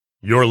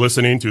You're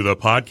listening to the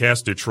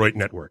Podcast Detroit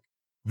Network.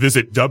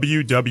 Visit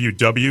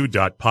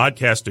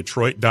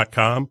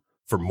www.podcastdetroit.com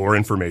for more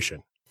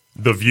information.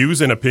 The views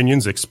and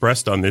opinions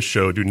expressed on this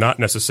show do not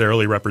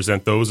necessarily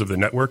represent those of the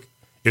network,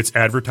 its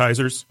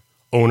advertisers,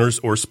 owners,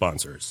 or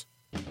sponsors.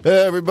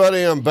 Hey,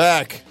 everybody, I'm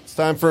back. It's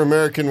time for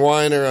American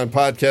Whiner on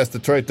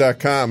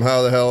podcastdetroit.com.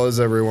 How the hell is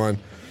everyone?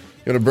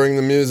 Going to bring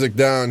the music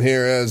down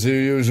here as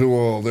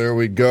usual. There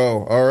we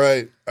go. All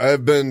right.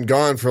 I've been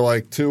gone for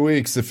like 2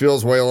 weeks. It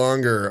feels way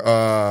longer.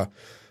 I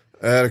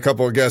had a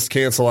couple of guests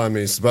cancel on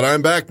me, but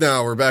I'm back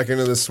now. We're back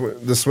into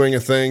the swing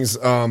of things.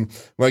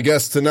 My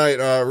guest tonight,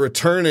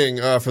 returning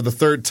for the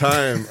third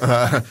time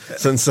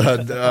since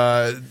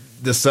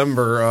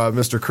December,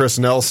 Mr. Chris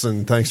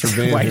Nelson. Thanks for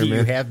being Why here, do man.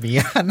 you have me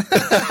on?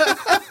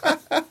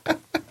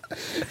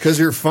 Because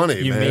you're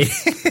funny, man.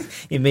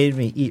 You made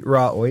me eat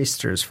raw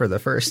oysters for the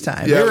first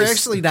time. Yeah, they were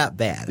actually not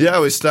bad.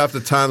 Yeah, we stopped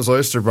at Tom's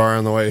Oyster Bar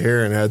on the way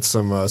here and had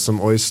some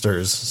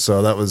oysters.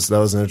 So that was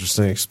an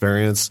interesting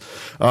experience.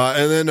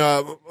 And then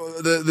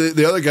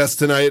the other guest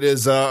tonight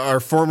is our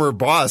former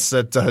boss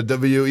at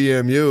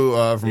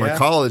WEMU from my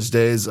college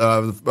days,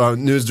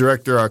 news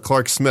director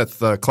Clark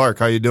Smith. Clark,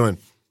 how you doing?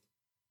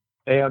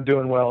 Hey, I'm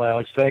doing well,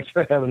 Alex. Thanks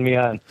for having me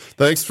on.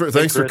 Thanks for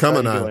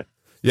coming on. Doing?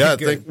 Yeah,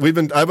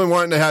 I've been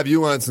wanting to have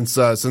you on since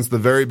the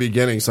very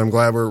beginning, so I'm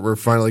glad we're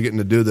finally getting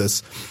to do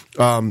this.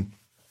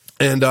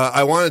 And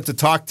I wanted to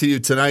talk to you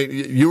tonight.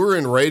 You were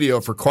in radio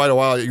for quite a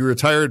while. You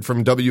retired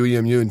from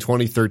WEMU in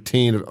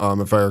 2013,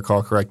 if I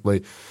recall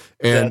correctly.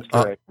 And, that's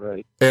correct,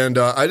 right. And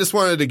I just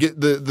wanted to get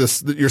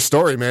your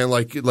story, man.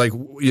 Like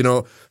you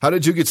know, how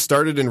did you get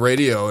started in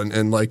radio,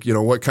 and like, you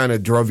know, what kind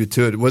of drove you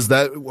to it? Was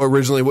that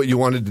originally what you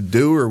wanted to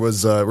do, or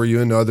were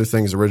you into other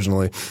things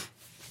originally?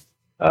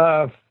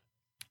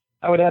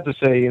 I would have to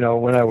say, you know,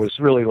 when I was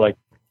really like,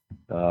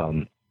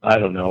 I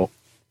don't know,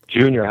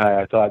 junior high,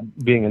 I thought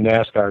being a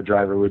NASCAR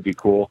driver would be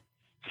cool.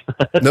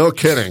 No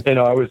kidding. You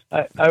know, I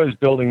was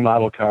building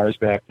model cars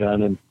back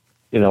then, and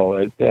you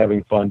know,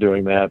 having fun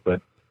doing that.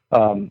 But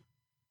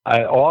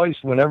I always,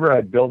 whenever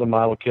I'd build a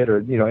model kit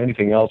or you know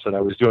anything else that I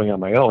was doing on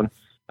my own,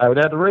 I would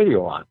have the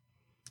radio on.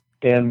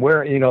 And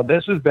where you know,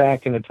 this was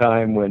back in a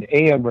time when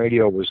AM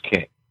radio was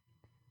king.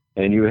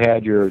 And you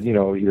had your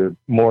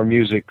more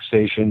music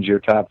stations, your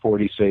top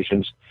 40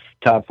 stations,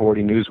 top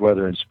 40 news,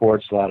 weather, and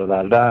sports,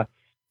 la-da-da-da-da.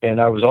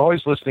 And I was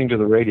always listening to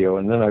the radio.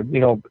 And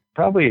then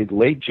probably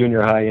late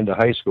junior high into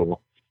high school,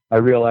 I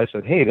realized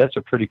that, hey, that's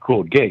a pretty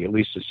cool gig. At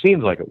least it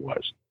seemed like it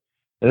was.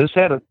 And this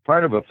had a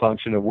part of a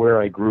function of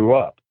where I grew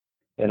up.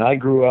 And I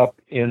grew up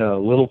in a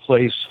little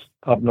place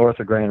up north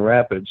of Grand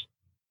Rapids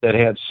that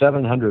had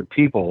 700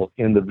 people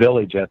in the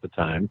village at the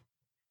time.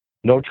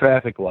 No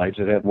traffic lights.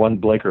 It had one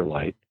blinker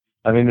light.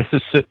 I mean, this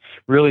is a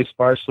really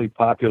sparsely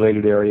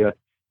populated area.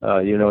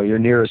 Your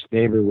nearest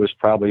neighbor was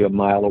probably a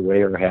mile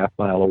away or a half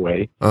mile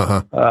away.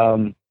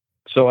 Uh-huh.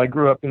 So I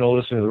grew up,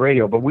 listening to the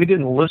radio, but we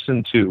didn't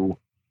listen to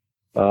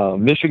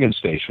Michigan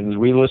stations.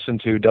 We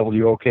listened to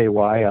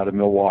WOKY out of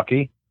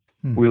Milwaukee.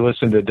 We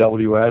listened to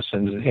WS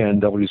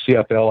and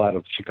WCFL out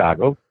of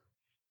Chicago.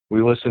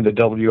 We listened to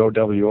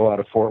WOWO out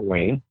of Fort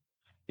Wayne.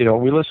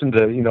 We listened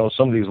to,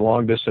 some of these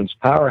long distance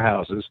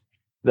powerhouses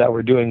that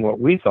were doing what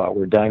we thought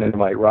were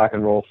dynamite rock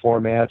and roll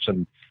formats,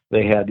 and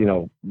they had,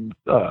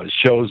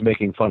 shows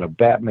making fun of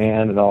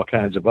Batman and all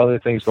kinds of other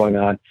things going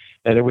on,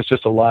 and it was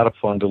just a lot of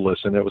fun to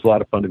listen. It was a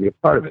lot of fun to be a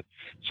part of it.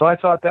 So I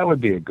thought that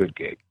would be a good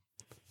gig.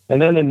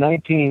 And then in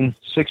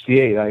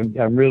 1968,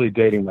 I'm really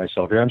dating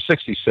myself here. I'm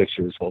 66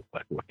 years old,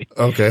 by the way.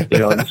 Okay.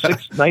 In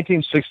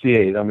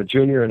 1968, I'm a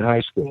junior in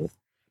high school,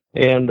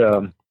 and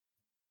I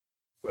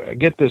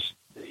get this.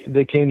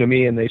 They came to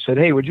me and they said,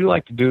 "Hey, would you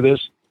like to do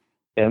this?"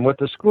 And what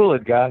the school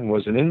had gotten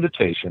was an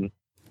invitation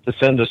to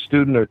send a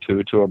student or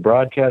two to a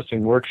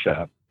broadcasting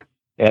workshop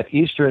at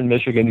Eastern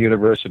Michigan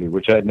University,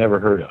 which I'd never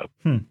heard of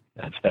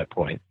at that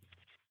point.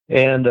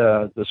 And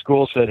the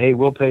school said, "Hey,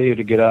 we'll pay you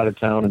to get out of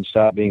town and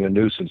stop being a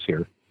nuisance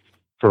here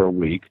for a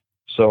week."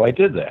 So I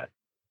did that.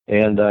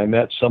 And I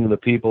met some of the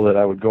people that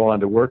I would go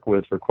on to work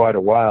with for quite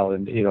a while,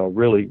 and,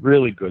 really,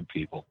 really good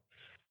people.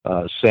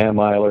 Sam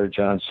Eiler,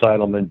 John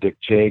Seidelman,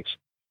 Dick Jakes.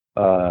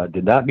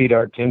 Did not meet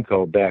Art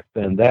Timko back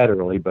then that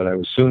early, but I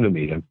was soon to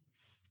meet him.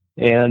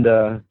 And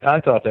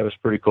I thought that was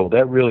pretty cool.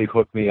 That really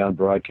hooked me on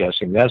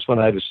broadcasting. That's when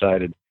I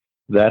decided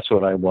that's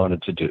what I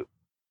wanted to do.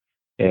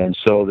 And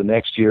so the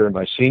next year,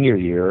 my senior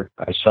year,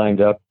 I signed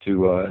up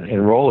to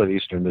enroll at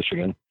Eastern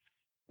Michigan.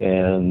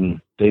 And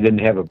they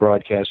didn't have a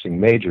broadcasting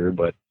major,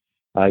 but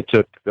I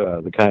took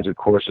the kinds of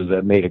courses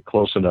that made it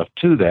close enough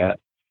to that,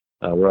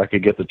 where I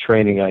could get the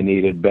training I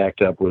needed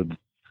backed up with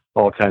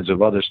all kinds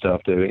of other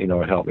stuff to,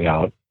 help me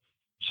out.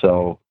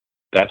 So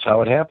that's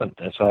how it happened.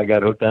 That's how I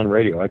got hooked on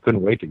radio. I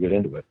couldn't wait to get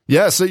into it.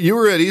 Yeah, so you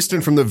were at Eastern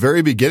from the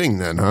very beginning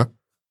then, huh?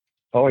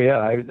 Oh,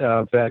 yeah.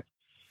 In fact,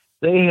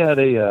 they had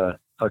a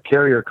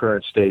carrier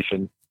current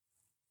station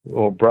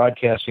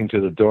broadcasting to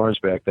the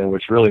dorms back then,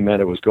 which really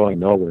meant it was going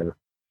nowhere.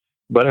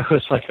 But it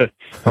was like a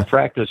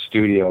practice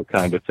studio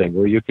kind of thing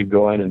where you could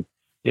go in and,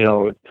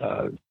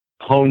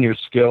 hone your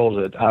skills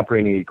at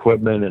operating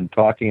equipment and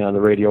talking on the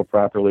radio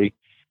properly.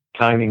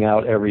 timing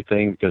out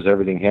everything because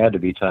everything had to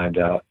be timed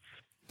out.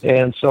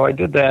 And so I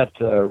did that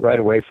right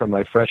away from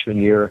my freshman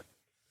year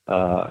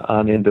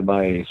on into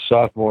my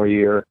sophomore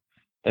year.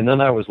 And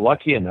then I was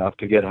lucky enough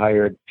to get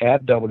hired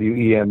at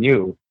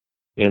WEMU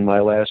in my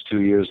last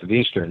 2 years of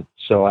Eastern.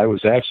 So I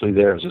was actually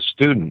there as a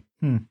student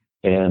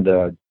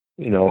and,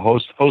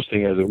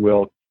 hosting, as it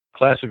will,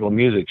 classical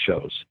music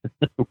shows,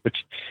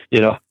 which,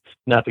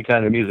 not the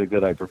kind of music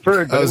that I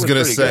preferred. But I was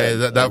going to say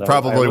good. that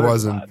probably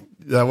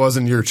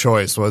wasn't your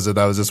choice, was it?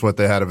 That was just what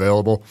they had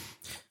available.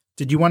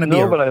 Did you want to be?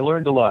 No, but I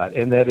learned a lot,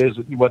 and that is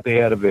what they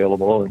had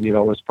available. And, it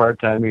was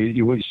part-time.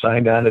 You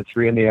signed on at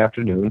 3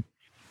 p.m,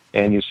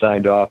 and you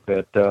signed off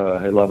at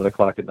 11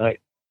 o'clock at night.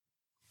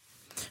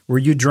 Were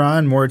you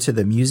drawn more to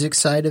the music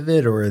side of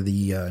it or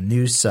the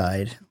news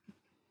side?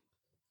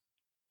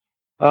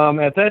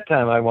 At that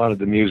time, I wanted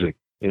the music.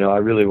 I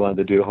really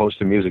wanted to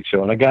host a music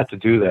show, and I got to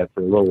do that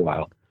for a little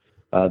while.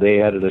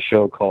 They added a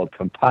show called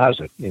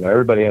Composite.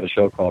 Everybody had a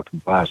show called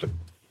Composite,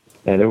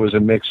 and it was a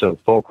mix of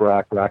folk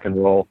rock, rock and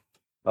roll.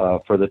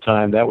 For the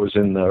time, that was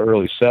in the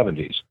early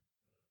 70s.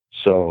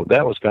 So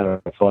that was kind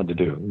of fun to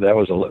do.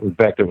 In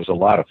fact, it was a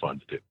lot of fun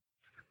to do.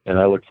 And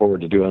I look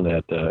forward to doing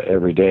that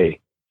every day.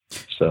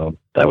 So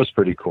that was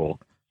pretty cool.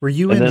 Were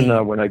you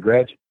when I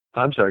graduated,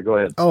 I'm sorry, go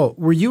ahead. Oh,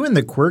 were you in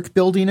the Quirk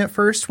building at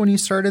first when you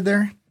started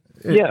there?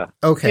 Yeah.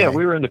 Okay. Yeah,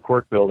 we were in the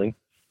Quirk building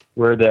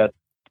where that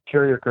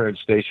carrier current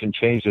station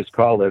changed its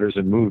call letters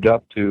and moved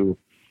up to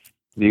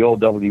the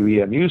old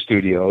WEMU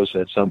studios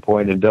at some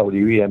point, and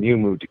WEMU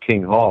moved to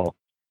King Hall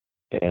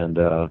and,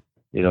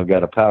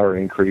 got a power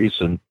increase,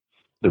 and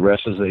the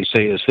rest, as they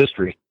say, is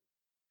history.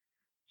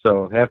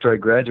 So after I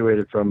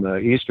graduated from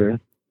Eastern,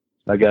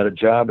 I got a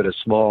job at a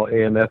small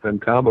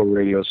AM/FM combo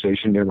radio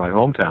station near my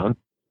hometown,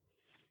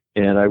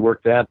 and I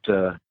worked that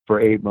for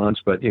 8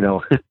 months. But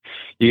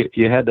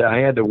I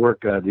had to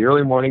work the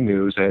early morning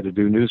news. I had to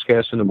do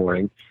newscasts in the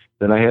morning.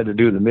 Then I had to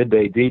do the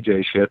midday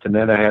DJ shift, and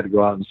then I had to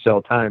go out and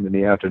sell time in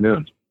the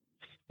afternoon.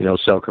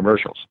 Sell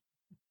commercials.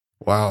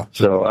 Wow!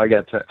 So I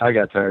got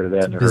tired of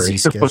that in a hurry.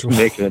 I wasn't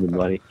making any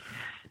money.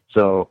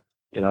 So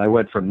I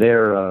went from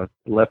there,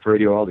 left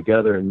radio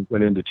altogether, and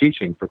went into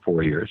teaching for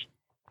 4 years.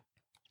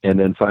 And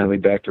then finally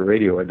back to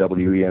radio at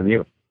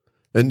WEMU.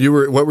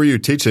 And what were you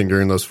teaching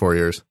during those 4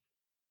 years?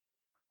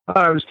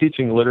 I was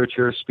teaching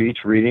literature,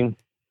 speech, reading,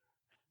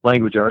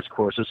 language arts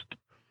courses.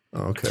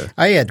 Oh, okay.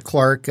 I had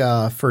Clark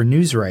for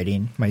news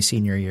writing my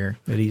senior year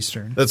at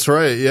Eastern. That's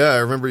right. Yeah, I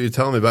remember you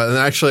telling me about it. And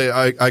actually,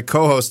 I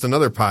co-host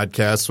another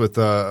podcast with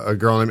a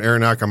girl named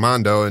Erin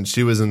Acamando, and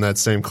she was in that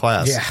same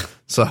class. Yeah.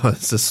 So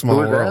it's a small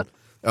world.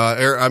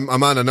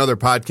 I'm on another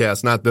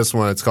podcast, not this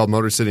one. It's called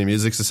Motor City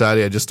Music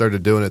Society. I just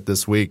started doing it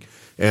this week.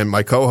 And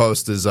my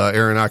co-host is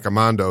Erin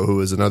Acamando,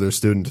 who is another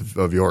student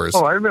of yours.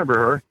 Oh, I remember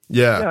her.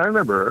 Yeah, I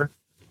remember her.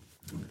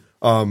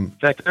 In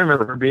fact, I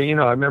remember her being,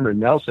 I remember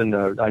Nelson,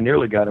 I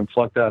nearly got him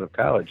flunked out of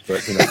college,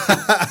 but,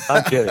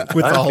 I'm kidding.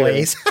 With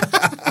always.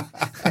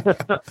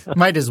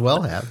 Might as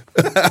well have.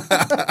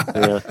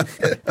 Yeah.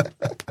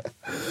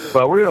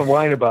 Well, we're going to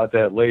whine about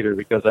that later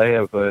because I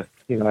have, I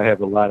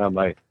have a lot on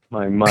my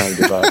mind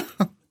about,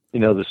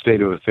 the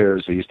state of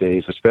affairs these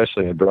days,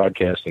 especially in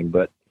broadcasting.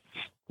 But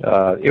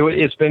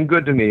it's been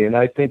good to me, and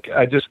I think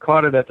I just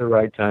caught it at the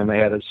right time.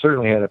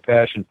 Certainly had a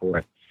passion for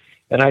it.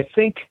 And I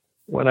think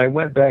when I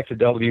went back to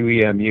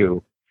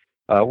WEMU,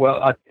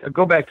 I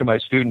go back to my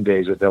student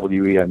days at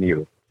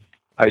WEMU.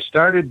 I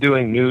started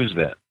doing news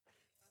then,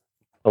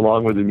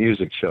 along with the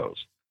music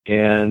shows.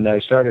 And I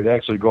started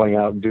actually going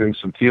out and doing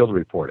some field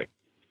reporting.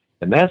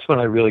 And that's when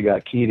I really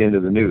got keyed into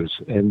the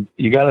news. And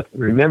you got to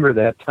remember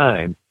that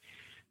time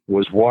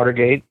was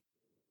Watergate,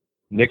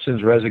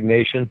 Nixon's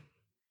resignation,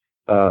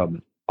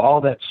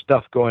 all that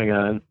stuff going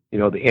on,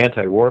 the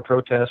anti-war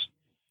protest.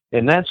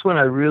 And that's when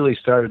I really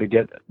started to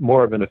get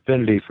more of an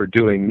affinity for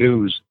doing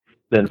news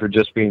than for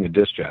just being a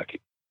disc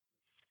jockey.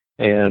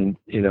 And,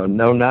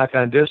 no knock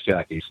on disc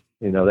jockeys.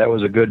 That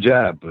was a good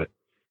job. But,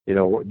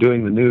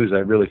 doing the news, I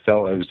really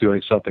felt I was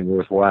doing something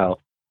worthwhile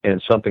and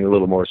something a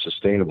little more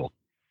sustainable.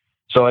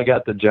 So I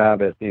got the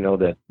job at,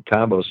 that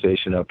combo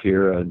station up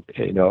here,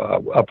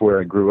 up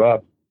where I grew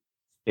up,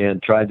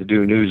 and tried to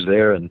do news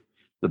there. And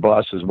the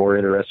boss was more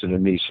interested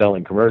in me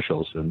selling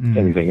commercials than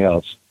anything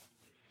else.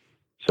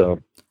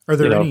 So,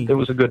 it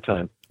was a good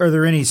time. Are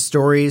there any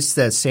stories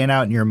that stand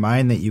out in your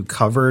mind that you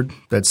covered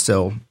that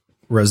still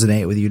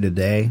resonate with you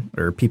today,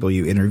 or people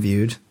you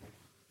interviewed?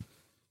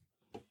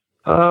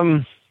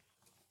 I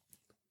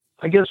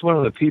guess one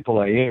of the people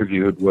I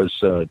interviewed was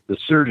the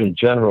Surgeon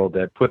General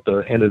that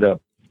ended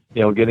up,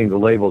 getting the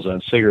labels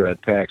on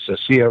cigarette packs.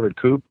 C. Everett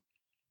Koop.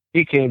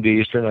 He came to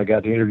Eastern. I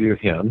got to interview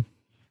him.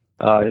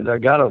 I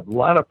got a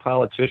lot of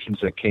politicians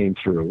that came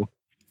through.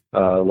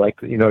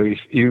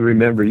 If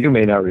you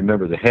may not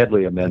remember the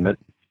Headley Amendment,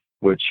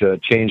 which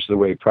changed the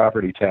way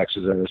property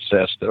taxes are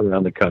assessed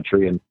around the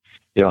country and,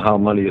 how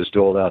money is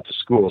doled out to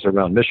schools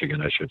around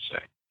Michigan, I should say.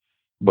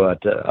 But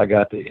I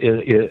got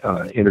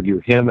to interview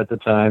him at the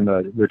time,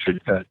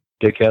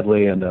 Dick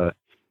Headley and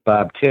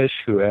Bob Tisch,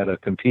 who had a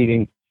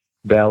competing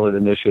ballot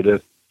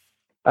initiative.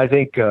 I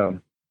think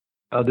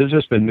there's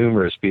just been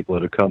numerous people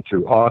that have come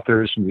through,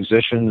 authors,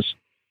 musicians.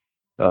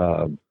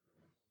 I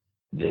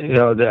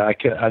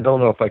don't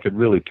know if I could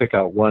really pick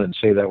out one and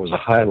say that was a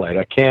highlight.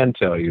 I can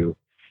tell you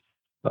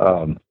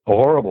a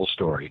horrible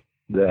story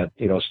that,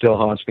 still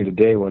haunts me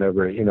today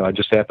whenever, I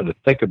just happen to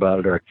think about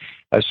it, or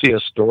I see a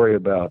story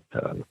about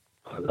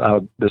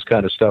this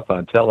kind of stuff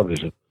on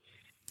television.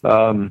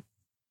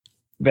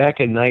 Back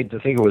in, I think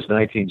it was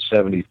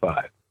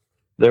 1975,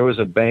 there was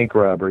a bank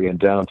robbery in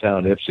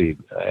downtown Ypsi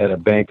at a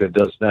bank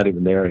that's not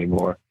even there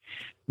anymore.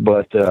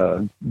 But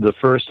the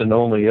first and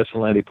only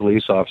Ypsilanti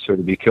police officer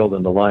to be killed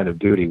in the line of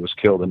duty was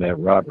killed in that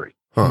robbery.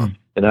 Huh.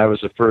 And I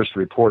was the first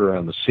reporter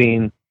on the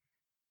scene.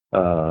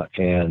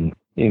 And,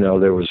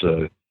 there was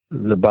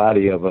the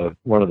body of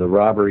one of the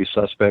robbery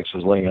suspects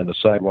was laying on the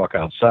sidewalk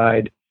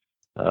outside.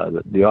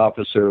 The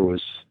officer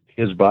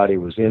his body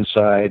was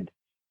inside.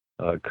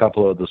 A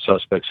couple of the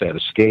suspects had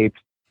escaped.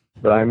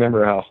 But I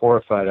remember how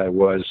horrified I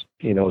was,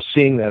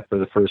 seeing that for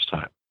the first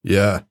time.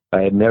 Yeah.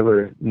 I had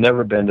never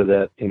been to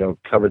that,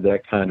 covered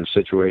that kind of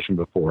situation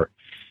before.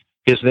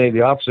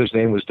 The officer's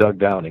name was Doug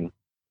Downing,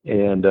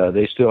 and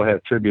they still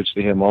have tributes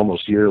to him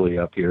almost yearly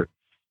up here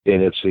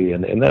in Ypsi,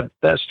 and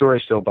that story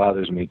still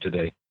bothers me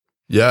today.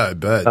 Yeah, I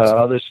bet. The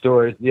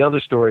other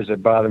stories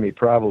that bother me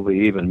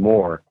probably even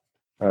more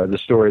are the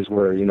stories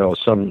where,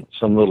 some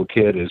little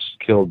kid is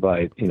killed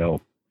by,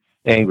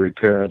 angry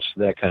parents,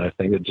 that kind of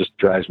thing. It just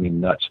drives me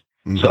nuts.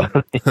 Mm-hmm.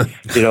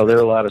 So, there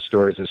are a lot of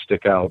stories that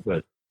stick out,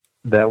 but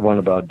that one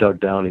about Doug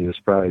Downing is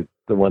probably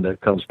the one that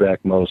comes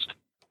back most.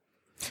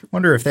 I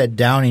wonder if that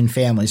Downing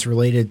family is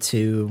related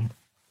to,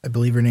 I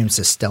believe her name's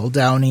Estelle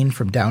Downing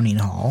from Downing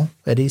Hall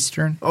at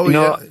Eastern. Oh,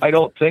 yeah. I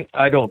don't think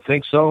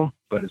so,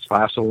 but it's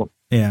possible.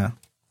 Yeah.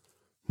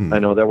 I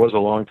know that was a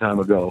long time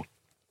ago.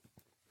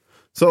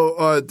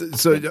 So,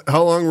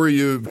 how long were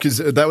you? Because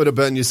that would have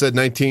been, you said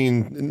mid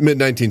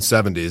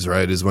 1970s,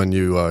 right? Is when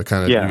you you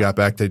got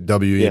back to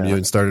WEMU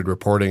and started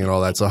reporting and all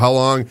that. So, how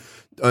long?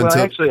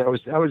 Actually, I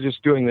was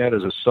just doing that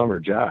as a summer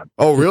job.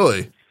 Oh,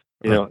 really?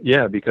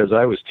 Because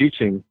I was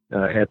teaching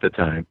at the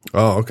time.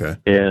 Oh, okay.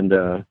 And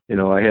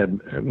I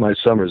had my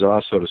summers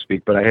off, so to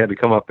speak. But I had to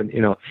come up and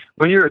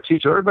when you're a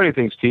teacher, everybody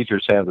thinks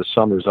teachers have the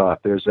summers off.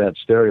 There's that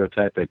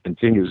stereotype that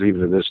continues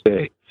even to this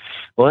day.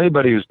 Well,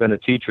 anybody who's been a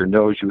teacher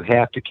knows you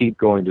have to keep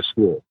going to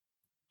school.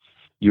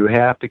 You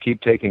have to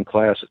keep taking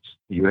classes.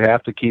 You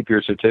have to keep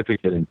your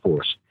certificate in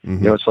force.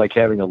 Mm-hmm. It's like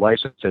having a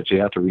license that you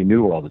have to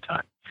renew all the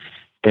time.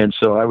 And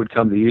so I would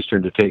come to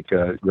Eastern to take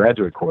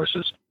graduate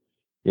courses,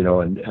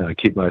 and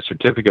keep my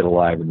certificate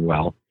alive and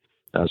well,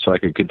 so I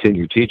could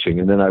continue teaching.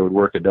 And then I would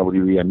work at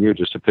WEMU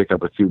just to pick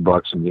up a few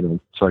bucks and,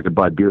 so I could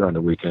buy beer on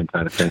the weekend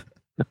kind of thing.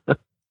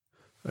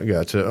 I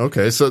gotcha.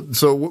 Okay. So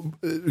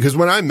because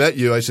when I met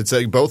you, I should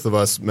say both of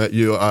us met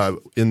you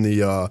in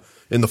the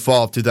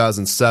fall of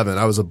 2007.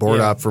 I was a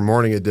board op for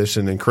Morning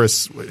Edition, and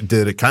Chris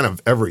did kind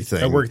of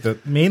everything. I worked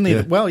mainly.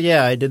 Yeah. Well,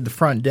 yeah, I did the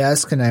front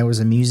desk, and I was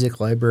a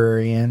music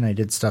librarian. I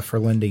did stuff for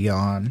Linda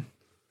Yawn.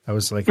 I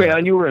was like,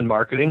 and you were in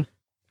marketing.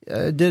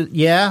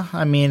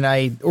 I mean,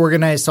 I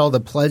organized all the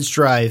pledge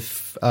drive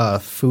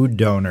food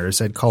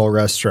donors. I'd call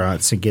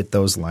restaurants and get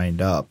those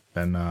lined up,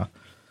 and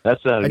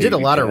that's not. I did a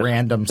lot of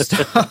random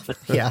stuff.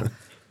 Yeah,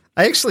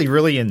 I actually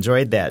really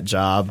enjoyed that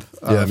job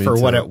for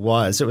what it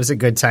was. It was a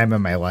good time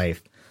in my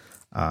life.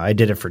 I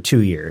did it for 2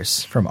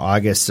 years, from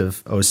August of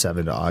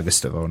 2007 to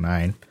August of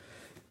 2009.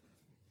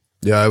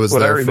 Yeah, I was. What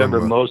there I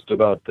remember most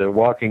about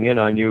walking in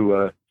on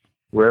you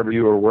wherever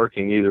you were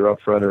working, either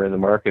up front or in the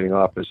marketing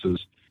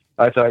offices.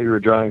 I thought you were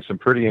drawing some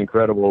pretty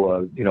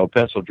incredible,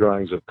 pencil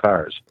drawings of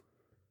cars.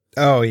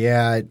 Oh,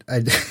 yeah.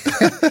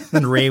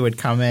 Then Ray would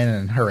come in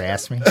and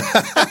harass me.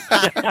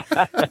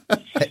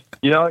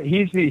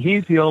 He's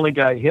the only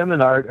guy. Him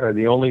and Art are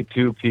the only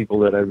two people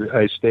that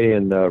I stay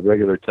in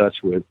regular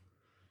touch with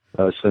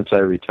since I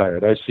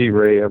retired. I see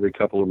Ray every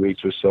couple of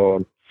weeks or so,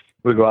 and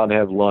we go out and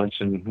have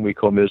lunch, and we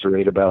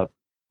commiserate about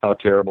how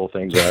terrible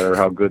things are or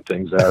how good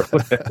things are,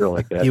 whatever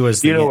like that.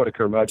 What a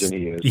curmudgeon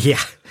he is.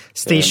 Yeah.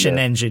 Station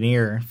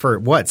engineer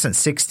for since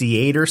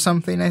 68 or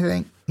something, I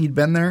think he'd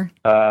been there.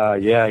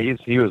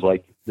 He was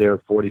like there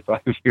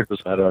 45 years.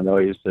 I don't know.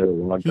 He was there a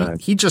long time.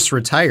 He just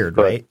retired,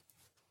 right?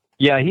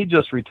 Yeah, he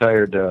just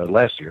retired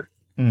last year,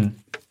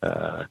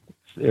 or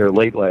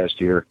late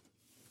last year,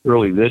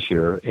 early this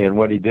year. And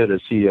what he did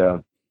is he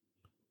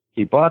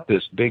bought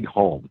this big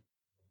home,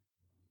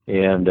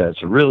 and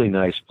it's a really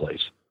nice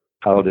place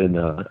out in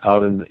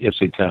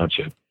Ypsi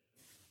Township,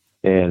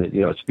 and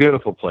it's a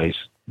beautiful place.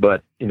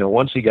 But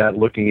once he got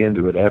looking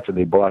into it after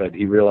they bought it,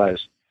 he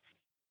realized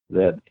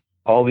that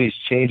all these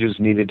changes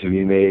needed to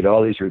be made,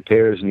 all these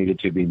repairs needed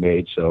to be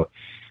made. So,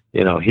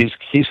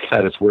 he's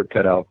got his work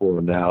cut out for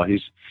him now.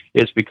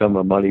 It's become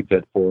a money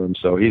pit for him.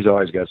 So he's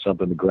always got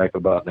something to gripe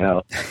about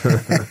now.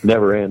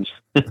 Never ends.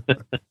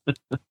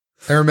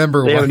 I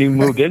remember they haven't even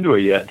moved into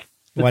it yet.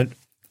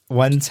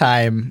 One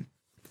time,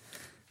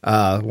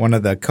 one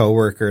of the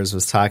coworkers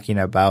was talking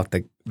about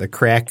the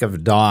crack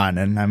of dawn,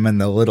 and I'm in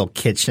the little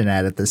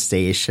kitchenette at the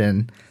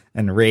station,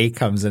 and Ray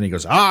comes in and he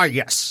goes, "Ah,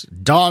 yes,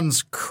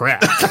 dawn's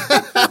crack."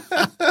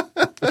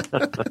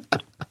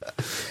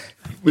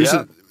 We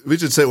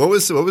should say what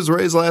was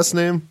Ray's last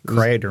name?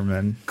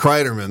 Kreiderman.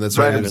 Kreiderman. That's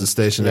right. He was the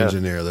station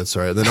engineer. That's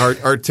right. Then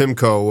Art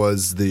Timko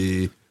was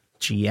the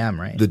GM,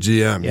 right? The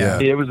GM. Yeah.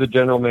 He was the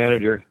general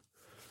manager.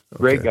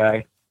 Great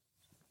guy.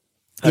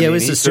 He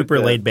was a super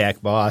laid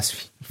back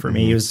boss for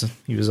me.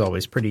 He was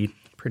always pretty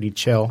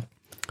chill.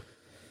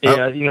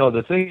 Yeah,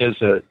 the thing is,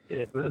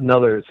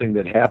 another thing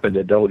that happened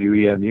at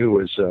WEMU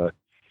was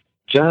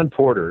John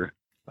Porter,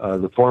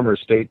 the former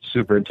state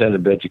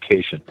superintendent of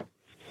education,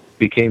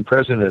 became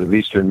president of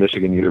Eastern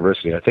Michigan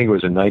University. I think it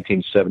was in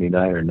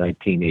 1979 or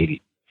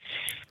 1980.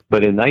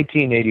 But in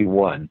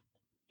 1981,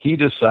 he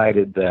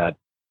decided that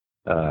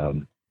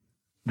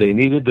they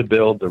needed to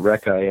build the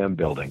Rec IM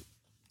building.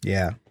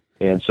 Yeah.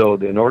 And so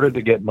in order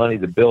to get money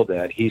to build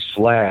that, he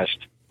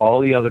slashed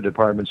all the other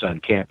departments on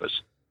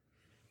campus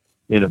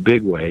in a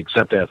big way,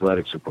 except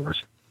athletics, of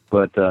course.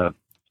 But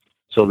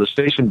so the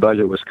station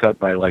budget was cut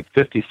by like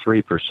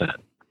 53%,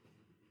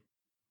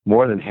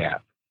 more than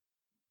half.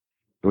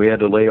 We had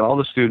to lay all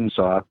the students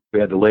off. We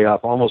had to lay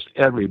off almost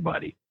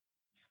everybody.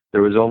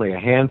 There was only a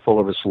handful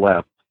of us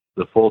left,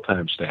 the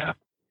full-time staff.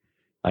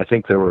 I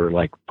think there were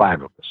like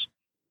 5 of us.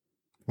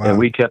 Wow. And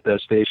we kept that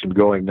station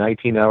going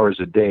 19 hours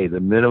a day, the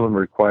minimum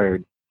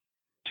required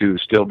to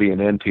still be an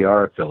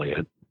NPR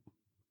affiliate,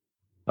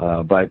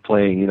 by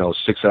playing,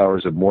 6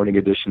 hours of Morning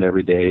Edition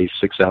every day,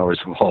 6 hours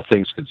of All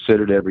Things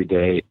Considered every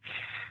day,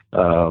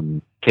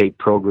 tape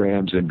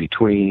programs in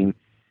between,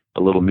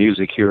 a little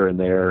music here and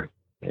there.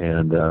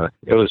 And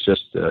it was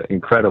just an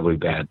incredibly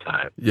bad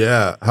time.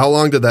 Yeah. How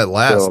long did that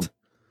last?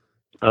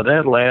 So,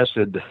 that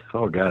lasted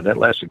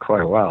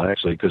quite a while,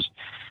 actually, because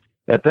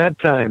at that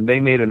time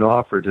they made an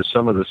offer to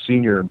some of the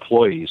senior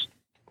employees,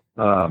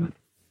 the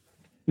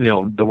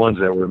ones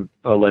that were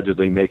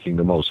allegedly making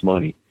the most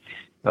money.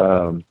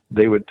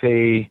 They would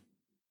pay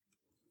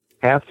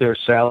half their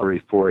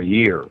salary for a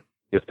year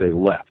if they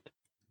left.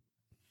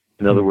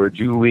 In other words,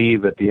 you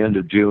leave at the end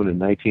of June in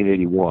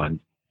 1981,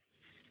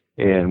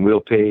 and we'll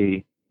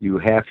pay you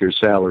half your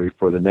salary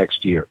for the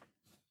next year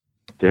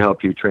to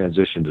help you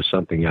transition to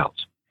something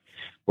else.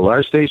 Well,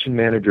 our station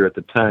manager at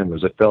the time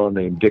was a fellow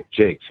named Dick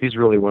Jakes. He's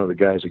really one of the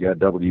guys that got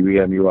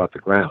WEMU off the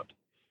ground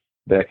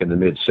back in the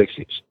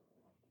mid-'60s.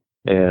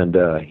 And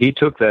he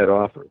took that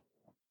offer.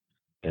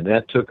 And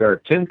that took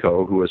Art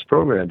Timko, who was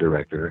program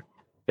director,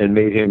 and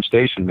made him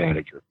station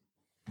manager.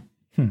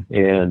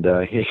 And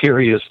here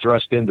he is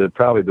thrust into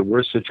probably the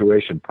worst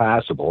situation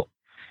possible,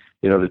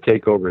 to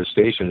take over a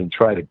station and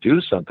try to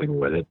do something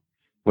with it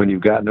when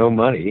you've got no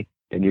money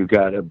and you've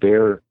got a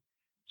bare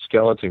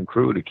skeleton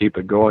crew to keep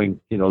it going,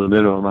 the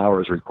minimum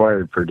hours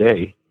required per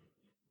day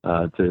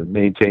to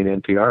maintain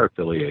NPR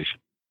affiliation.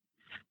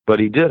 But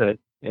he did it,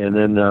 and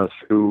then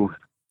through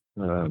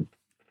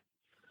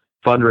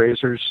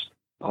fundraisers,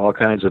 all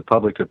kinds of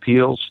public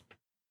appeals,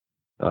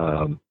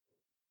 good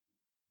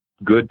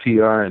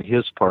PR on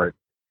his part,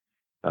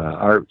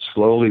 Art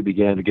slowly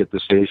began to get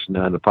the station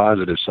on the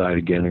positive side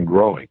again and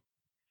growing.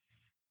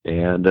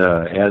 And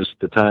as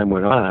the time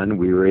went on,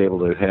 we were able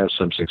to have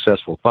some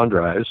successful fund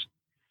drives.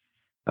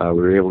 We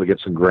were able to get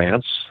some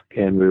grants,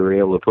 and we were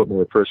able to put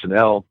more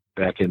personnel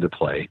back into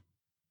play.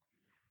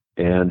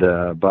 And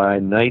by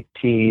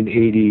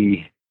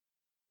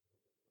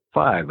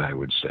 1985, I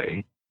would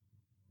say,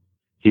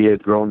 he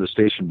had grown the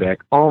station back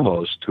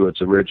almost to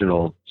its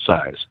original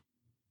size.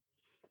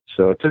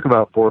 So it took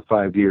about 4 or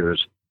 5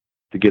 years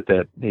to get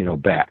that,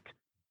 back.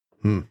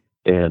 And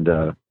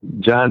the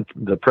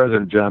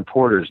President John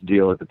Porter's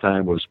deal at the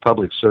time was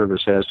public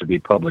service has to be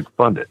public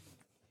funded.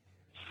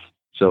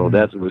 So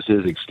that was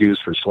his excuse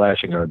for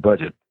slashing our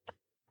budget.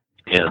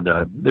 And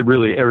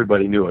really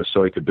everybody knew us,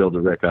 so he could build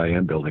the Rec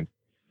IM building.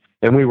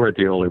 And we weren't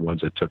the only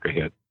ones that took a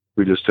hit.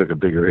 We just took a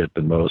bigger hit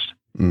than most.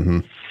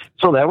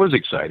 So that was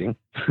exciting.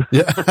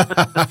 Yeah.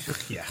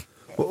 Yeah.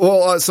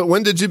 Well, so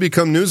when did you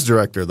become news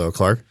director, though,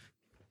 Clark?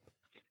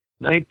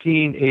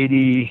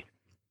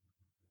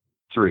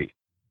 1983.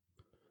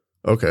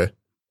 Okay.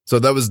 So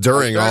that was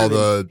during all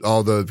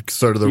the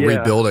sort of the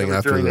rebuilding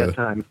after that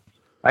time.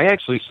 I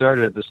actually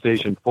started at the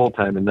station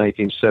full-time in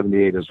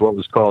 1978 as what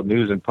was called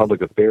News and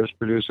Public Affairs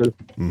producer.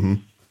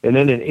 And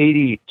then in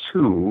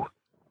 82,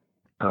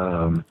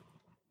 the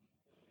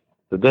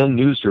then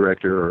news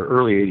director, or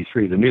early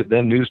 83,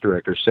 then news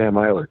director, Sam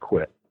Eiler,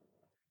 quit.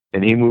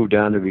 And he moved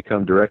on to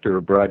become director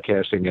of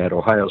broadcasting at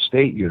Ohio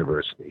State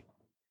University.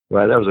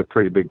 Well, that was a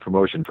pretty big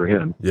promotion for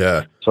him.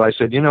 Yeah. So I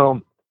said,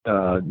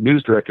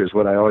 news director is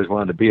what I always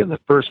wanted to be in the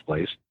first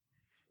place.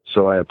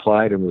 So I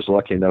applied and was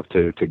lucky enough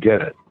to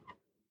get it.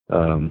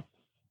 And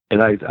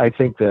I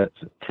think that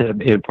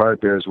in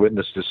part bears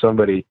witness to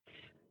somebody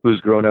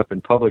who's grown up in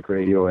public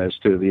radio as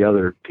to the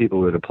other people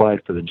who had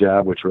applied for the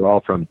job, which were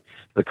all from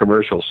the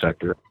commercial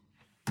sector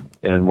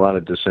and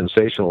wanted to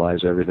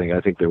sensationalize everything.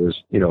 I think there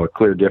was, a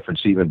clear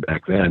difference even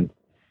back then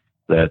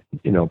that,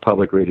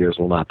 public radio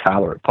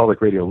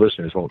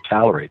listeners won't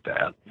tolerate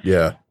that.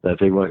 Yeah. That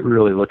they were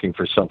really looking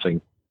for something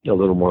a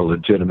little more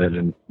legitimate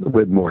and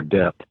with more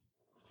depth.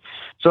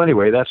 So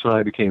anyway, that's when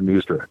I became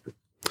news director.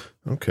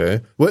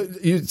 Okay.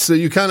 So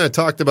you kind of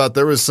talked about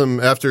there was some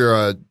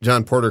after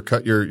John Porter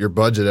cut your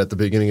budget at the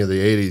beginning of the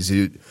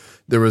 80s.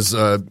 There was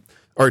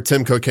Art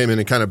Timko came in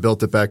and kind of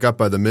built it back up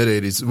by the mid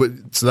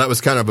 80s. So that was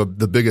kind of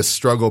the biggest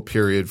struggle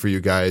period for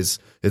you guys.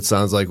 It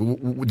sounds like.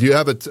 Do you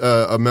have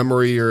a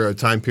memory or a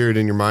time period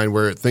in your mind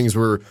where things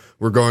were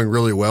going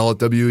really well at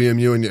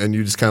WEMU and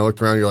you just kind of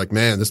looked around and you're like,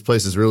 man, this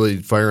place is really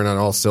firing on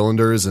all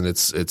cylinders and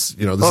it's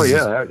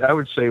I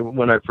would say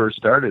when I first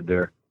started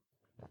there,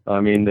 I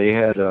mean, they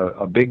had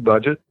a big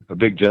budget, a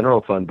big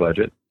general fund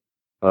budget,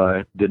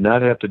 did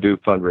not have to do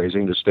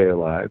fundraising to stay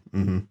alive,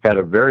 had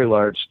a very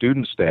large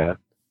student staff,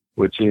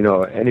 which,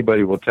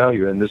 anybody will tell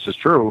you, and this is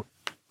true,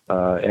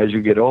 as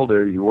you get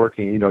older, you're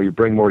working, you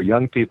bring more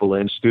young people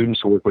in, students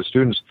who work with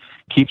students,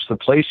 keeps the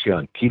place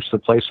young, keeps the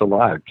place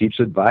alive, keeps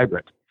it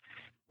vibrant.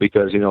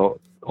 Because,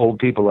 old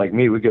people like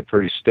me, we get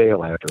pretty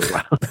stale after a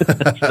while.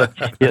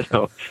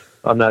 So,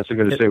 I'm not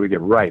going to say we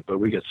get ripe, but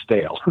we get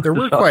stale. There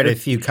were quite a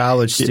few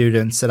college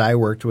students that I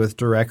worked with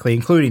directly,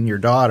 including your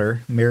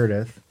daughter,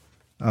 Meredith.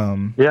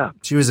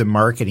 She was in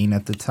marketing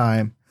at the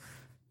time.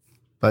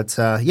 But,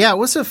 it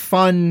was a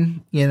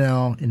fun,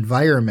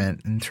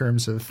 environment in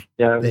terms of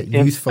that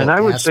youthful and I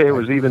would say it aspect.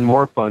 was even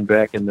more fun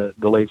back in the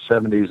late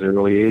 70s and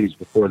early 80s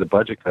before the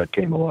budget cut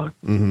came along.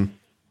 Mm-hmm.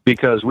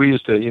 Because we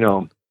used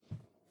to,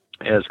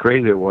 as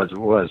crazy it was,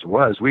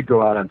 we'd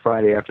go out on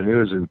Friday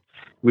afternoons and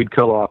we'd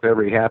kill off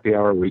every happy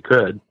hour we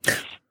could,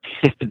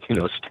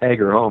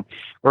 stagger home.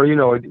 Or,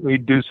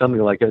 we'd do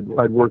something like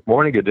I'd work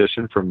morning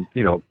edition from,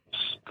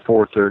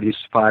 4:30,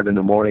 5 in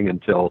the morning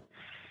until,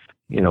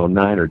 9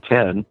 or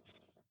 10.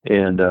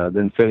 And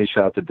then finish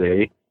out the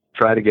day,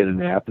 try to get a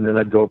nap, and then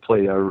I'd go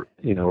play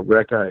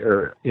rec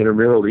or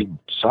intramural league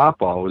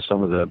softball with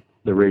some of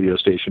the radio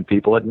station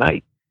people at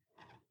night.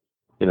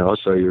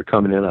 So you're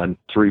coming in on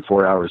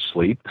 3-4 hours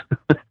sleep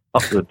all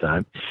the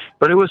time,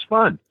 but it was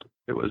fun.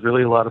 It was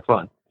really a lot of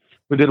fun.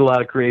 We did a lot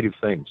of creative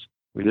things.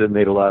 We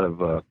made a lot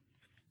of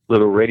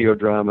little radio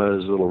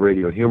dramas, little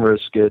radio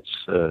humorous skits,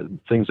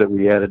 things that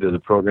we added to the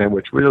program,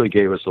 which really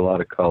gave us a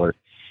lot of color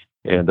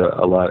and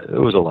it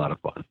was a lot of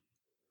fun.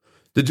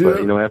 Did you?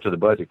 But, after the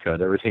budget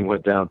cut, everything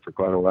went down for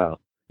quite a while.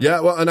 Yeah,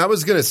 well, and I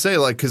was gonna say,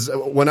 because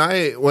when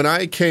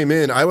I came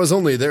in, I was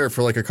only there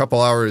for a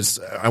couple hours.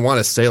 I want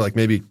to say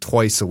maybe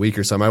twice a week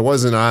or something. I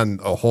wasn't on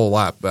a whole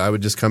lot, but I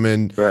would just come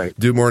in,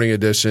 do morning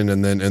edition,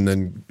 and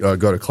then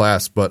go to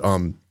class. But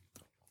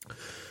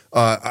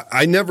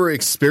I never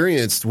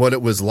experienced what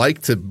it was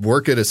like to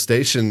work at a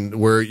station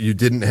where you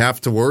didn't have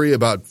to worry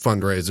about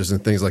fundraisers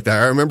and things like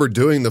that. I remember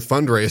doing the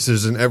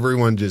fundraisers and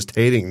everyone just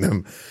hating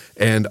them.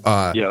 And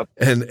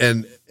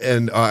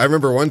and I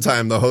remember one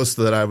time the host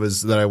that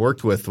I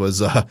worked with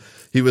was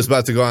he was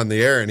about to go on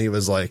the air and he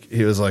was like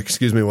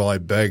excuse me while I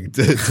begged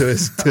to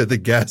the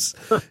guests,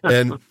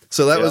 and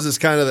so that was just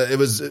kind of it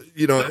was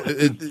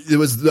it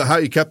was how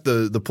you kept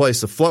the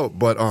place afloat,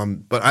 but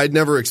I'd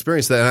never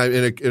experienced that,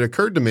 and it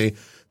occurred to me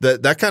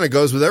that kind of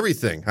goes with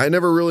everything. I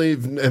never really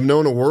have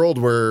known a world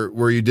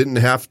where you didn't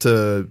have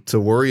to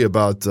worry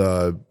about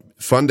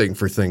funding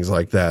for things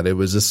like that. It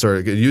was just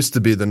it used to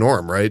be the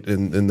norm, right?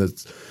 In the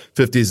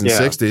 50s and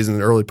 60s and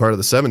the early part of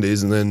the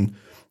 70s. And then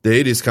the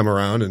 80s come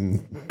around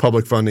and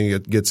public funding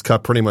gets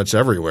cut pretty much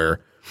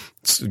everywhere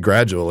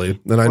gradually.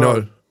 And I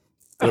know.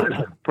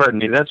 Pardon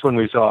me. That's when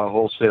we saw a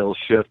wholesale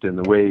shift in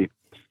the way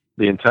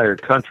the entire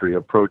country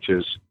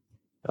approaches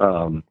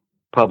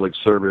public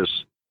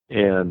service.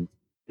 And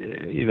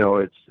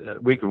it's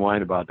we can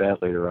whine about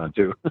that later on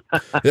too.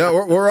 Yeah,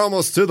 we're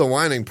almost to the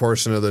whining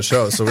portion of the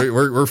show, so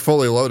we're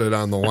fully loaded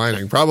on the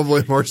whining,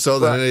 probably more so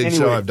than any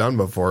show I've done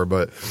before.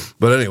 But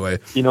anyway,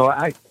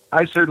 I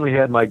certainly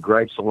had my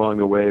gripes along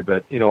the way,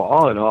 but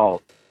all in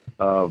all,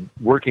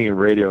 working in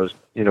radios,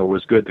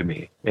 was good to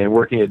me, and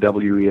working at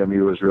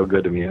WEMU was real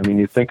good to me. I mean,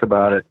 you think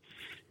about it,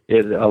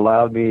 it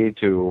allowed me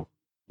to,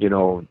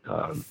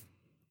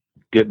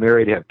 get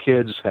married, have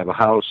kids, have a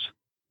house.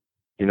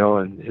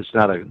 And it's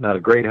not a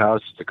great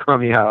house. It's a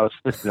crummy house.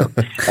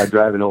 I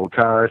drive an old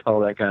car, all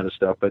that kind of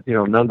stuff. But,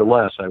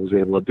 nonetheless, I was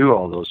able to do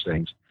all those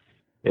things.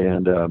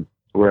 And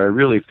where I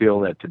really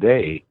feel that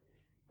today,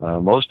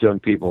 most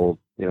young people,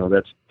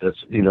 that's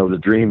the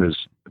dream is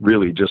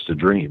really just a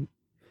dream.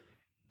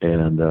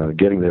 And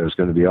getting there is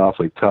going to be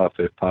awfully tough,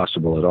 if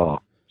possible at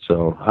all.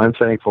 So I'm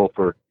thankful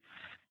for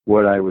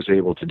what I was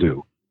able to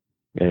do.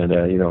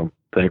 And,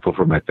 thankful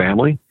for my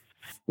family.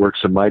 Worked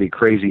some mighty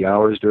crazy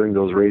hours during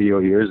those radio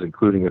years,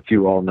 including a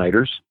few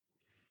all-nighters.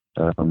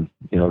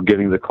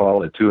 Getting the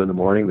call at 2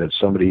 a.m. that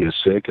somebody is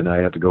sick and I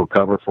have to go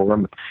cover for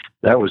them.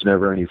 That was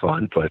never any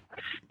fun, but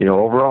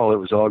overall it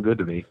was all good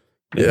to me.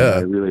 Yeah,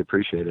 I really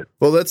appreciate it.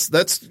 Well, that's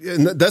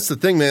the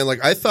thing, man.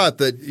 I thought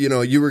that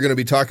you were going to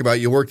be talking about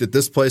you worked at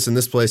this place and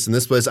this place and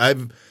this place.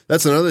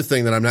 That's another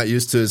thing that I'm not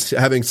used to is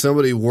having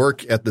somebody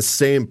work at the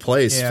same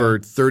place for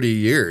 30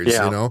 years.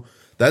 Yeah.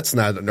 That's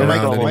not around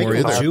anymore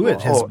either. Michael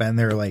Jewett has been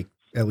there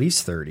at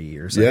least 30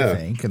 years, I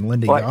think, and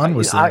Linda Yon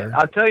was there.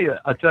 I'll tell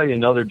you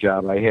another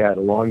job I had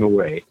along the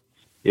way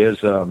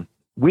is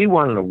we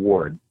won an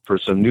award for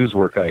some news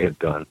work I had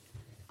done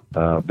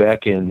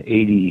back in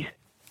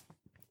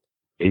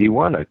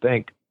 81, I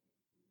think.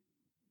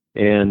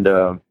 And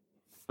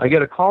I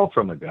get a call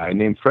from a guy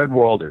named Fred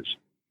Walders,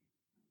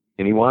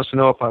 and he wants to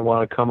know if I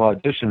want to come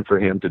audition for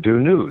him to do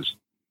news.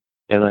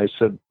 And I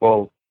said,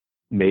 well,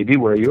 maybe.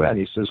 Where are you at? And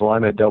he says, well,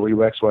 I'm at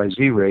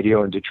WXYZ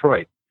Radio in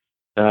Detroit.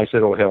 And I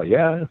said, oh, hell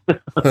yeah.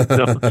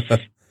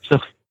 So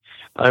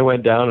I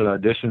went down and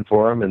auditioned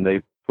for him, and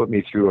they put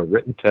me through a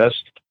written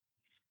test.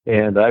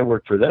 And I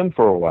worked for them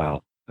for a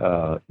while,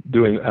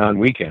 doing on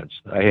weekends.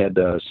 I had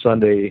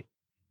Sunday,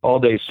 all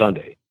day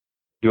Sunday,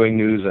 doing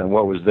news on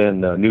what was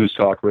then News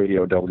Talk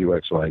Radio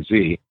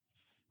WXYZ,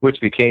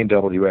 which became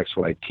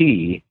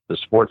WXYT, the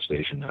sports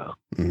station now.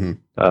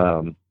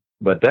 Mm-hmm.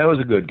 But that was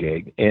a good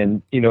gig.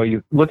 And,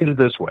 you look at it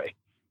this way.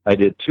 I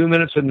did 2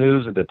 minutes of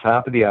news at the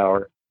top of the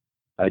hour.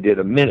 I did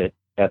a minute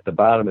at the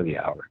bottom of the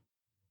hour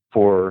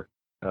for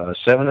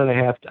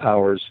 7.5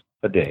 hours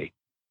a day.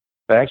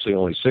 Actually,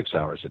 only 6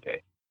 hours a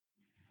day.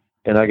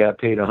 And I got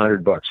paid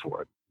 $100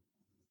 for it.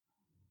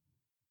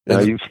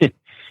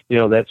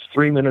 Now, that's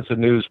 3 minutes of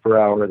news per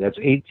hour. That's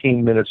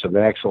 18 minutes of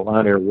actual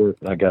on-air work,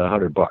 and I got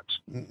 $100.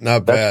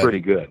 Not bad. That's pretty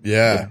good.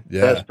 Yeah.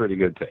 That's pretty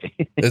good pay.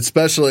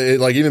 Especially,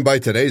 like, even by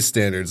today's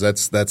standards,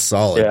 that's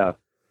solid.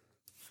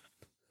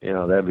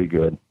 Yeah. That'd be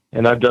good.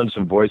 And I've done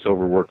some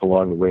voiceover work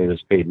along the way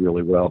that's paid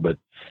really well, but,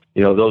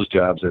 those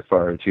jobs are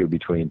far and few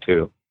between,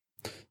 too.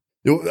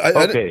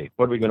 Okay,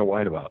 what are we going to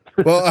whine about?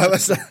 Well,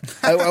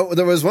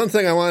 there was one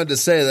thing I wanted to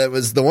say that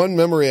was the one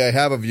memory I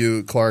have of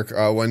you, Clark,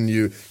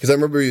 because I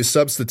remember you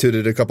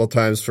substituted a couple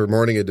times for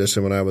Morning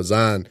Edition when I was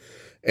on.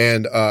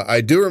 And I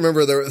do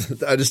remember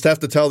I just have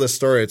to tell this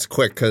story. It's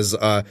quick because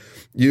I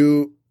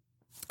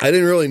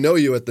didn't really know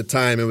you at the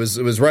time. It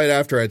was right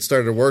after I'd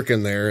started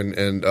working there,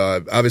 and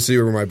obviously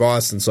you were my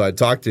boss, and so I'd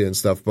talk to you and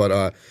stuff. But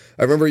I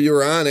remember you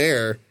were on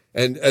air.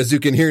 And as you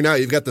can hear now,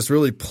 you've got this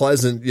really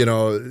pleasant,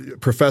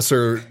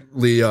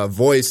 professorly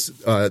voice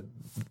that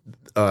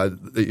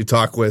you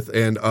talk with,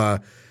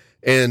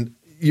 and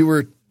you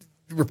were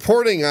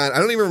reporting on. I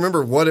don't even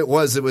remember what it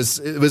was. It was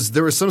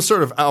there was some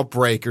sort of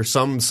outbreak or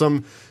some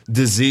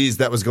disease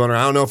that was going on.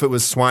 I don't know if it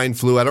was swine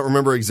flu. I don't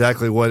remember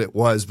exactly what it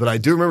was, but I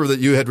do remember that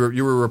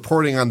you were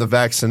reporting on the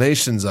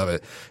vaccinations of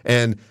it,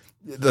 and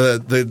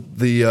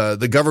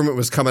the government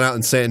was coming out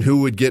and saying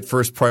who would get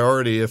first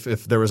priority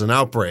if there was an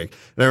outbreak.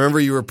 And I remember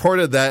you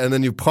reported that, and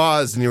then you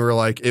paused and you were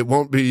like, "It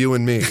won't be you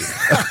and me."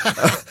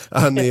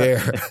 On the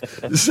air.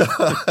 So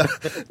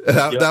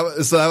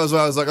that was why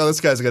I was like, "Oh, this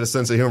guy's got a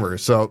sense of humor."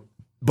 So,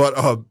 but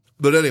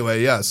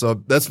anyway, yeah. So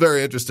that's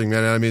very interesting,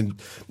 man. I mean,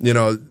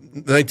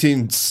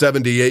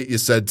 1978, you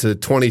said, to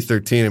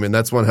 2013. I mean,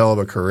 that's one hell of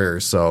a career.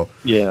 So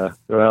yeah.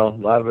 Well,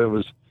 a lot of it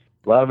was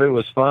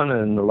fun,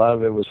 and a lot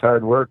of it was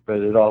hard work, but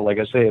it all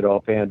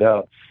panned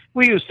out.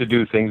 We used to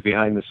do things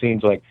behind the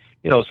scenes, like,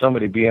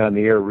 somebody be on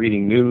the air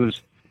reading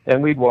news,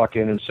 and we'd walk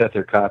in and set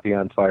their copy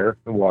on fire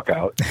and walk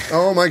out.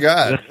 Oh my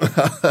God.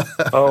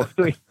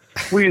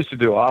 We used to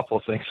do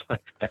awful things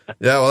like that.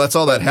 Yeah, well, that's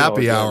all that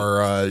happy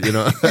hour,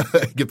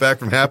 get back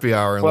from happy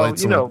hour and light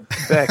some.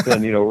 Back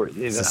then,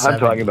 I'm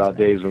talking about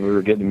days when we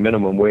were getting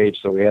minimum wage,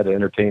 so we had to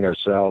entertain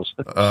ourselves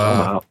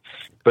somehow.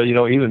 But,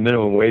 even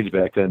minimum wage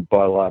back then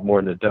bought a lot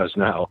more than it does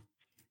now.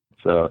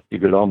 So you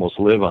could almost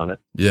live on it.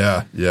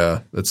 Yeah.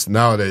 That's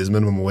nowadays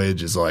minimum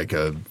wage is like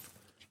a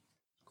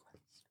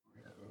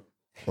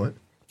what?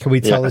 Can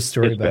we tell a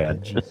story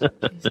about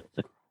that?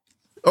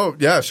 Oh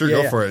yeah, sure,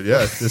 go for it.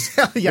 Yeah,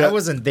 I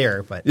wasn't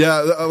there, but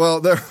yeah.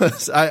 Well, there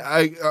was.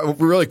 I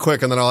really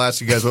quick, and then I'll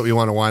ask you guys what we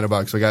want to whine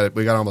about, because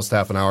we got almost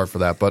half an hour for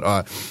that.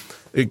 But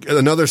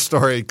another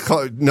story.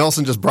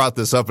 Nelson just brought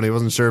this up, and he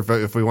wasn't sure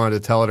if we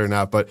wanted to tell it or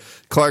not. But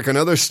Clark,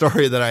 another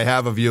story that I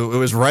have of you. It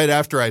was right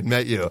after I'd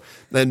met you.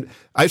 And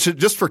I should,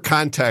 just for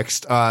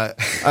context,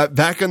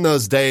 back in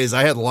those days,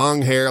 I had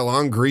long hair,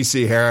 long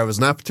greasy hair. I was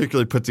not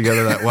particularly put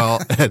together that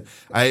well, and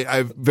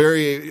I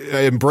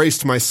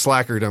embraced my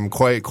slackerdom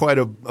quite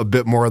a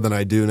bit more than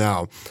I do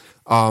now.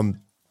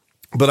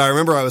 But I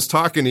remember I was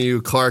talking to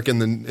you, Clark, in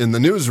the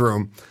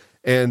newsroom.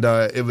 And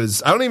it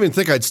was, I don't even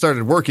think I'd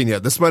started working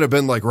yet. This might have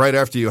been like right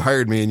after you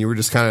hired me, and you were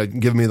just kind of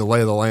giving me the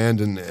lay of the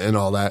land and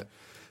all that.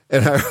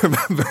 And I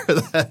remember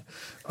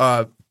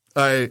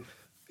that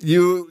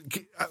you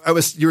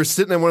were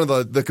sitting at one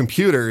of the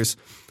computers,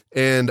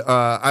 and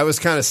I was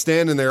kind of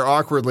standing there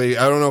awkwardly.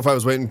 I don't know if I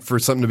was waiting for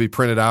something to be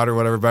printed out or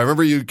whatever, but I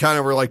remember you kind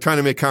of were like trying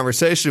to make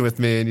conversation with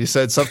me, and you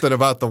said something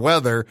about the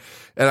weather.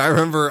 And I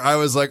remember I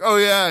was like, "Oh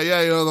yeah,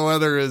 the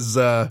weather is,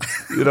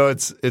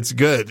 it's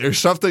good," or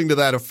something to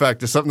that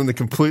effect, or something that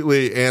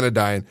completely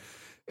anodyne.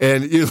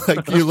 And you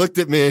looked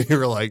at me and you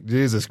were like,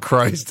 "Jesus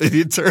Christ!" And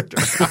you turned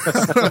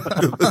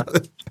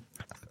around.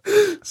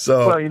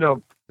 So,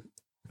 well,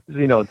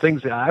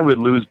 things, I would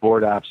lose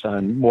board ops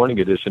on Morning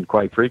Edition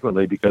quite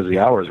frequently because the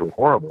hours were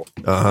horrible.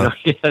 Uh-huh.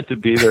 You had to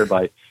be there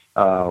by,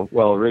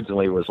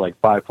 originally it was like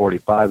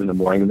 5:45 in the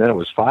morning, and then it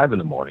was 5 in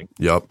the morning.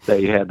 Yep.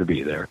 That you had to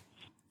be there.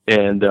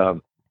 And,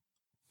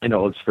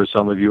 it's, for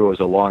some of you, it was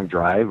a long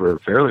drive, or a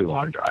fairly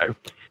long drive.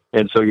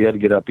 And so you had to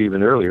get up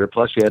even earlier.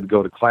 Plus you had to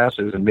go to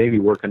classes and maybe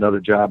work another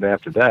job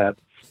after that.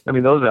 I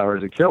mean, those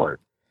hours are killer.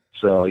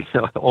 So,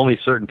 only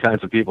certain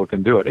kinds of people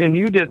can do it. And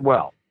you did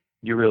well.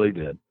 You really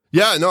did.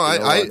 Yeah, no,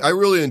 I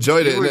really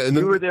enjoyed it.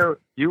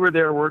 You were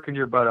there working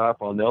your butt off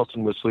while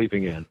Nelson was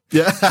sleeping in.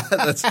 Yeah,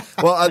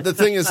 the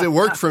thing is, it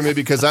worked for me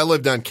because I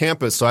lived on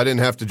campus, so I didn't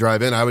have to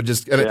drive in. I would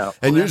just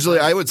usually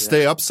I would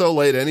stay up so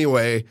late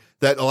anyway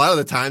that a lot of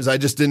the times I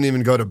just didn't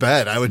even go to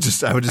bed. I would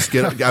just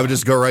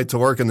go right to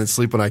work and then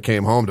sleep when I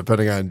came home,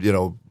 depending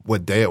on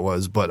what day it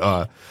was. But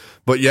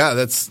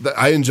yeah,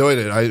 I enjoyed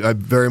it. I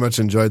very much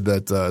enjoyed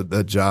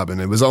that job,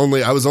 and I was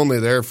only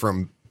there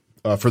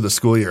for the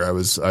school year.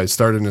 I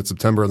started in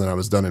September and then I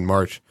was done in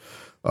March.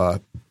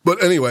 But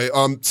anyway,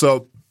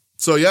 so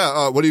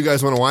yeah, what do you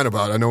guys want to whine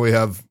about? I know we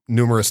have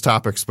numerous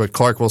topics, but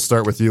Clark, we'll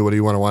start with you. What do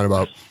you want to whine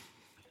about?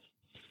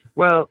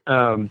 Well,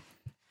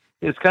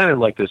 it's kind of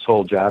like this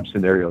whole job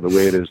scenario, the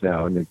way it is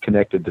now, and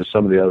connected to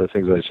some of the other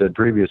things I said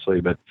previously,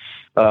 but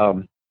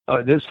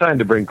it's time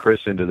to bring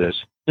Chris into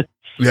this.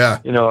 Yeah.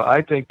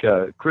 I think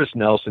Chris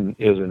Nelson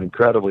is an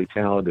incredibly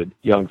talented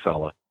young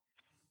fella.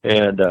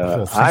 And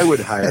I would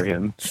hire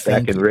him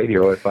back in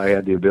radio if I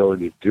had the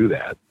ability to do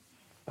that.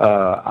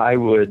 I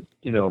would,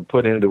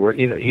 put him to work.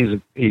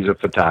 He's a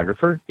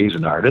photographer. He's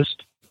an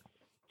artist.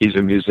 He's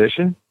a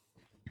musician.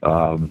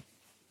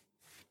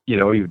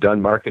 You've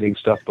done marketing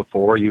stuff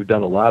before. You've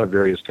done a lot of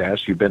various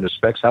tasks. You've been to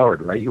Specs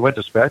Howard, right? You went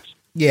to Specs?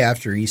 Yeah,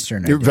 after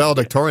Eastern. You're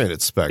valedictorian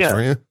at Specs, yeah.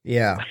 weren't you?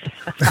 Yeah.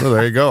 Well,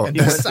 there you go.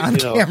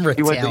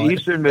 He went to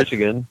Eastern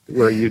Michigan,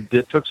 where you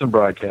took some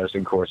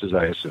broadcasting courses,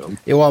 I assume.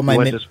 Yeah, well,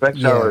 went to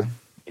Specs Howard.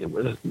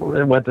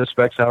 Went to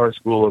Specs Howard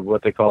School of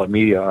what they call it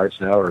media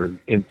arts now, or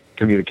in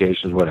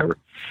communications, whatever.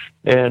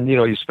 And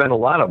you spend a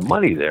lot of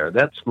money there.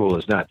 That school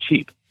is not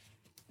cheap.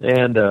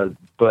 And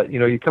but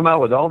you come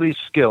out with all these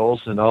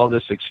skills and all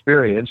this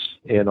experience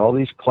and all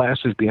these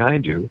classes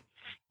behind you,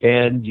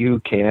 and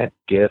you can't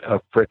get a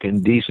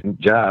frickin'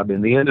 decent job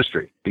in the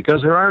industry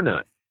because there are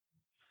none.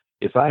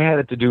 If I had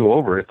it to do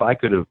over, if I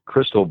could have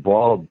crystal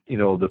balled,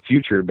 the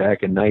future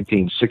back in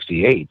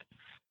 1968,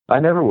 I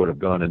never would have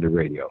gone into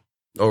radio.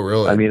 Oh,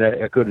 really? I mean,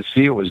 I could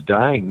see it was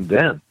dying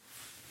then.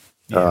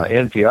 Yeah.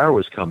 NPR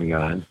was coming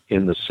on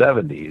in the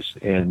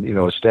 70s and,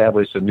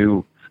 established a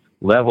new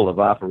level of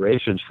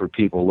operations for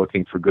people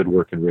looking for good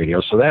work in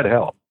radio. So that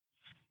helped.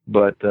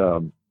 But,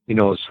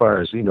 as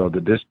far as,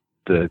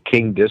 the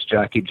king disc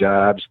jockey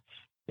jobs,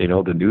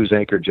 the news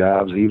anchor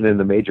jobs, even in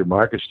the major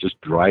markets,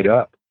 just dried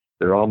up.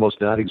 They're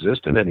almost not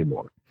existent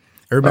anymore.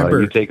 I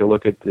remember. You take a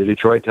look at the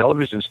Detroit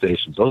television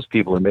stations. Those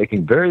people are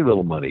making very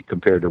little money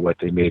compared to what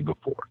they made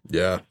before.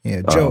 Yeah.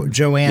 Yeah.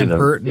 Joanne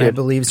Burton, I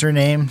believe is her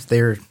name.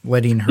 They're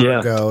letting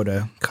her go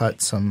to cut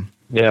some.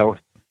 Yeah.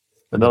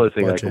 Another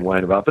thing budget I can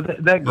whine about,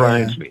 but that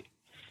grinds me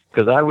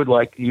because I would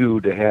like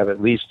you to have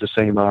at least the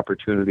same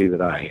opportunity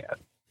that I had.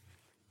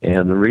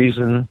 And the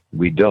reason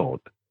we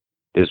don't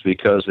is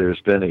because there's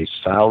been a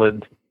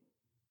solid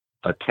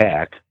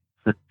attack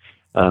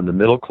on the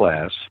middle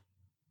class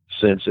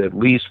since at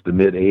least the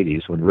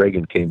mid-'80s when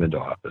Reagan came into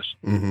office.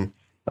 Mm-hmm.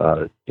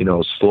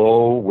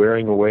 Slow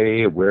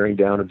wearing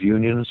down of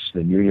unions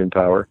and union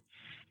power,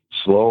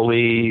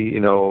 slowly,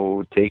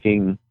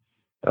 taking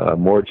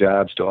more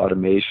jobs to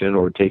automation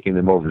or taking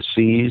them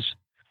overseas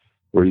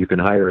where you can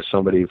hire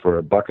somebody for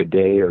 $1 a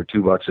day or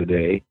 $2 a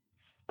day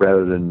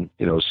rather than,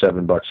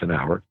 $7 an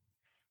hour.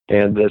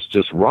 And that's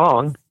just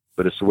wrong,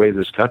 but it's the way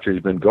this country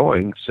has been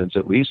going since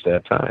at least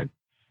that time.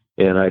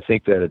 And I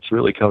think that it's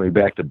really coming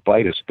back to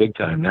bite us big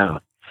time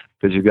now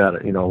because you've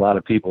got, a lot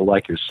of people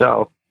like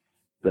yourself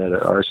that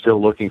are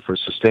still looking for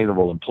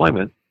sustainable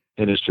employment,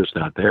 and it's just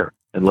not there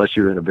unless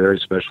you're in a very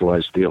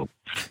specialized field.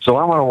 So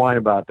I want to whine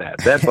about that.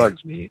 That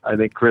bugs me. I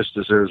think Chris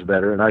deserves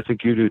better, and I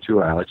think you do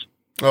too, Alex.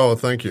 Oh,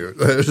 thank you.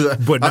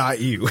 But not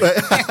you.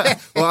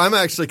 Well, I'm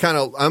actually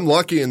I'm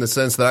lucky in the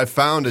sense that I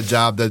found a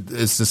job that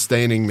is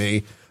sustaining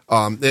me.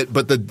 But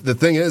the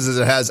thing is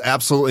it has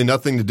absolutely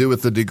nothing to do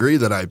with the degree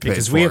that I paid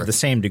because for. we have the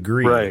same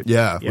degree. Right.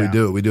 Yeah, we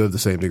do. We do have the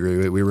same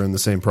degree. We were in the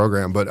same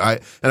program, but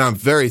I'm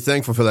very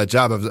thankful for that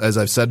job, as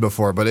I've said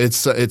before, but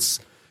it's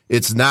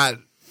not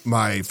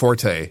my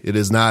forte. It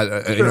is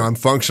not, sure. I'm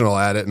functional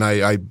at it and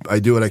I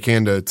do what I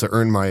can to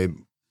earn my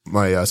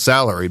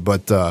salary,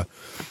 but I'll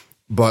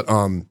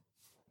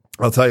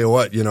tell you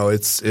what,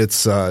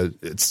 it's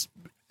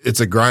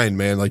a grind,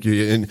 man. Like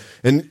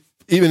and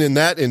even in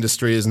that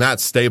industry is not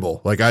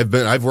stable. Like I've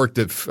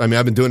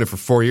been doing it for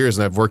 4 years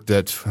and I've worked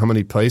at how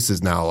many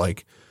places now?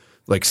 Like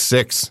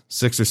six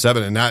or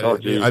seven. And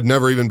I've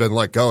never even been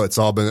let go. It's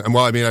all been,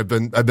 I've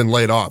been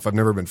laid off. I've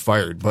never been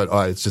fired, but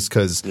it's just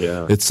cause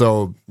it's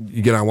so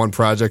you get on one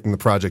project and the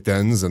project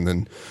ends and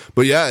then,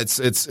 but yeah,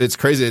 it's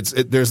crazy.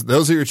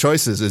 Those are your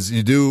choices is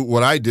you do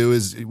what I do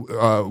is,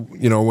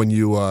 when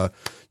you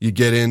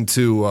get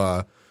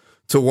into,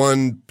 to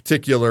one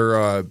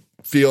particular,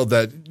 field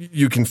that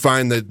you can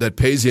find that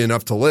pays you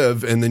enough to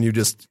live, and then you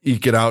just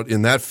eke it out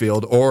in that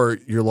field, or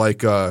you're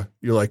like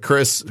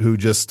Chris, who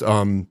just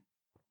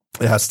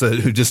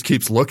who just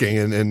keeps looking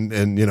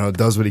and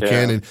does what he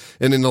can.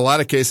 And in a lot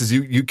of cases,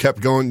 you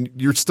kept going.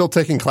 You're still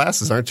taking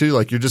classes, aren't you?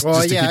 Like you're just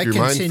to keep your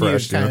mind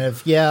fresh.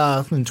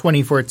 In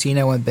 2014,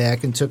 I went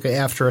back and took an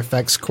After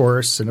Effects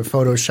course and a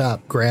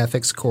Photoshop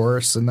graphics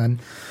course, and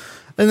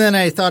then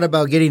I thought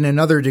about getting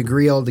another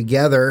degree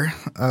altogether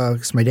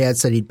because my dad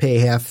said he'd pay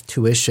half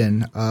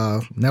tuition.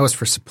 And that was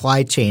for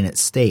supply chain at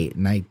State,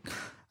 and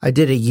I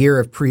did a year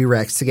of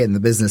prereqs to get in the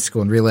business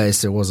school and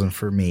realized it wasn't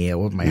for me.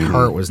 My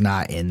heart was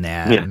not in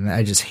that, and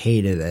I just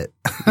hated it.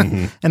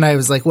 And I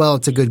was like, well,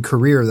 it's a good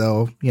career,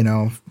 though,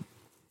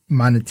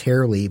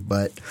 monetarily.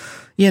 But,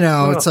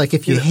 it's like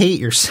if you hate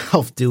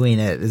yourself doing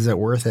it, is it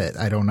worth it?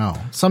 I don't know.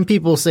 Some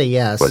people say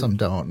yes, some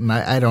don't. And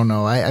I don't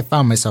know. I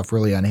found myself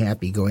really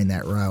unhappy going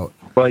that route.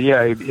 Well,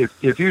 yeah,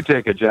 if you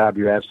take a job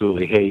you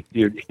absolutely hate,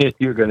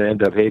 you're going to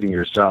end up hating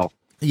yourself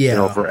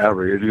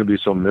forever. You're going to be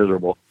so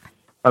miserable.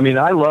 I mean,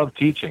 I love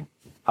teaching.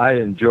 I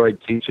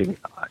enjoyed teaching.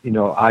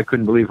 I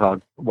couldn't believe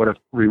what a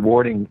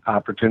rewarding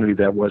opportunity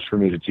that was for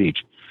me to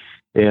teach,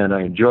 and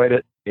I enjoyed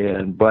it.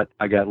 But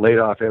I got laid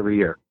off every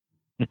year.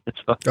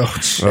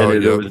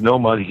 There was no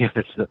money.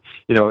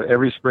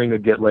 Every spring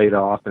I'd get laid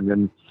off, and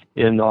then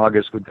in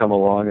August would come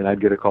along, and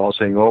I'd get a call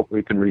saying, "Oh,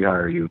 we can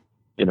rehire you.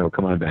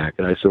 Come on back."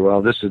 And I said,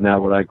 "Well, this is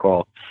not what I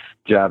call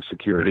job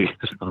security."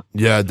 So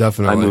yeah,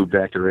 definitely. I moved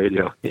back to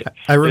radio. Yeah.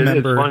 I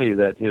remember. It's funny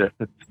that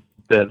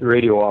that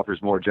radio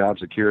offers more job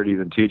security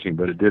than teaching,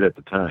 but it did at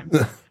the time.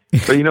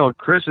 But,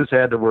 Chris has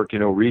had to work,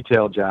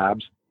 retail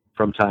jobs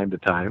from time to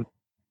time.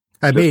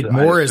 I made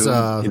more as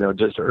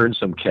just to earn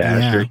some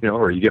cash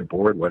or you get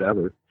bored,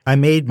 whatever. I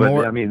made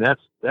more. I mean,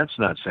 that's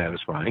not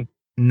satisfying.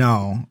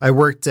 No, I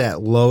worked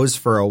at Lowe's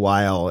for a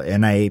while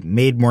and I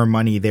made more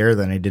money there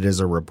than I did as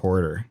a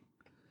reporter.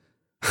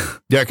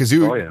 Yeah, because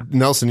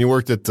Nelson, you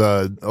worked at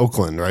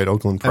Oakland, right?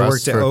 Oakland Press. I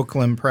worked at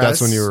Oakland Press.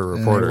 That's when you were a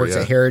reporter. I worked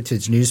at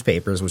Heritage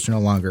Newspapers, which no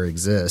longer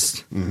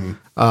exist.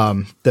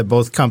 That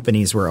both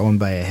companies were owned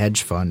by a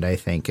hedge fund, I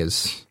think,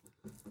 is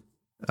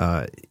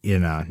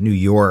in New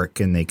York,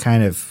 and they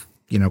kind of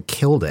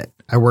killed it.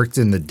 I worked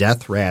in the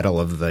death rattle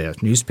of the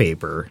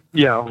newspaper.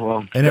 Yeah,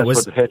 well, and that's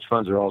what the hedge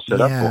funds are all set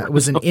up for. It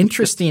was an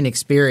interesting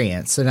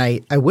experience, and I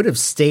would have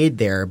stayed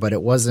there, but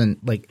it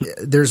wasn't like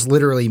there's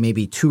literally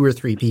maybe 2 or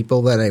 3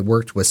 people that I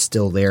worked with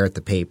still there at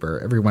the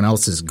paper. Everyone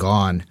else is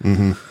gone.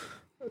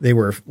 They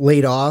were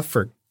laid off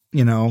or,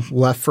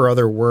 left for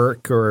other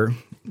work or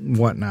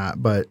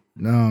whatnot. But,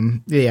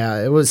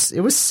 it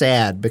was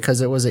sad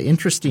because it was an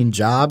interesting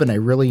job, and I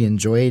really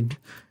enjoyed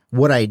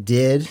what I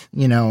did,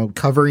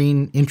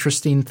 covering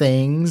interesting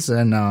things.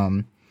 And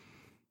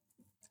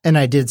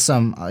I did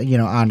some,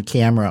 on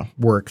camera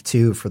work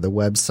too for the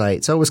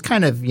website. So it was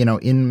kind of,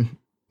 in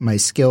my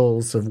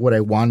skills of what I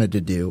wanted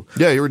to do.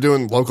 Yeah. You were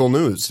doing local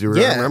news. I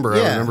remember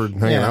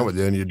hanging out with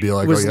you and you'd be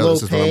like, this is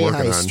what I'm working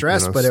on. High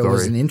stress, but it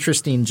was an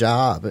interesting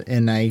job.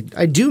 And I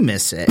do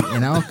miss it,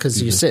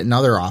 cause you sit in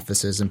other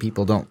offices and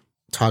people don't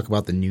talk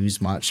about the news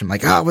much. I'm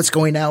like, what's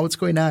going on? What's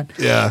going on?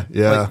 Yeah,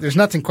 yeah. Like, there's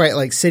nothing quite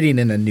like sitting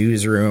in a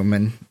newsroom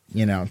and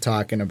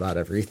talking about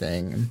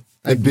everything.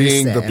 And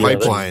being the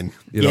pipeline,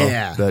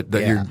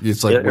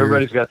 it's like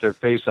everybody's got their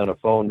face on a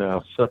phone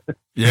now. So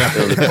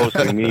they're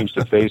posting memes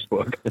to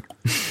Facebook.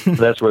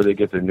 That's where they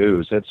get their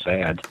news. That's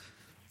sad.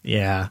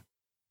 Yeah,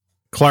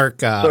 Clark.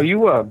 So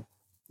you,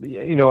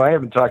 I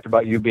haven't talked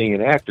about you being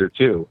an actor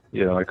too.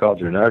 I called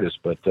you an artist,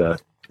 but.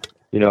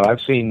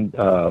 I've seen,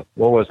 what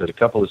was it, a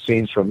couple of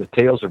scenes from the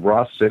Tales of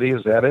Roth City.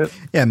 Is that it?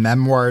 Yeah,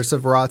 Memoirs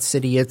of Roth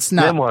City. It's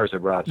not Memoirs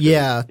of Roth City.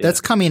 Yeah,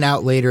 that's coming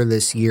out later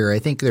this year. I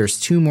think there's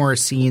 2 more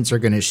scenes they're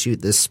going to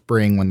shoot this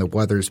spring when the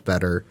weather's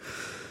better.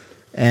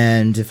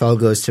 And if all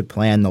goes to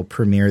plan, they'll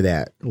premiere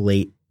that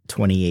late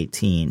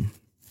 2018.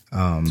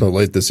 So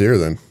late this year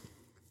then?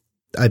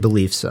 I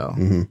believe so.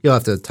 You'll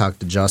have to talk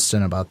to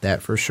Justin about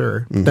that for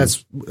sure.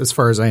 That's, as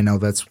far as I know,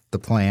 that's the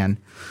plan.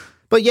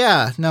 But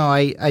yeah, no,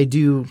 I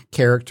do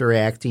character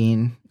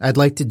acting. I'd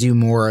like to do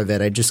more of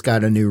it. I just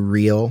got a new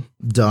reel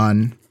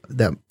done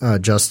that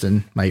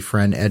Justin, my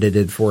friend,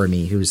 edited for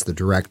me, who's the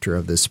director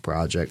of this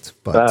project.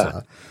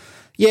 But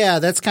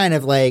that's kind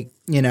of like,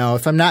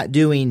 if I'm not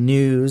doing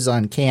news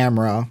on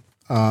camera,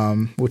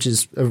 which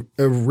is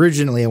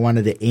originally I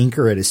wanted to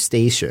anchor at a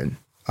station.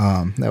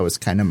 That was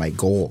kind of my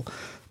goal.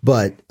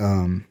 But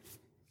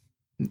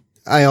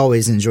I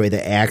always enjoy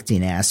the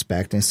acting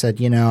aspect. I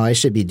said, I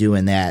should be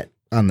doing that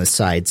on the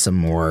side some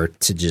more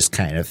to just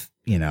kind of,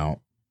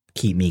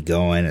 keep me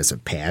going as a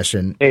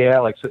passion. Hey,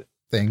 Alex,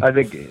 thing. I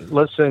think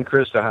let's send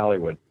Chris to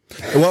Hollywood.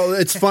 Well,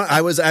 it's fun.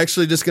 I was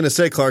actually just going to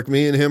say, Clark,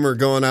 me and him are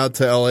going out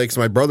to LA because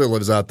my brother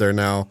lives out there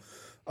now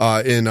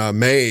in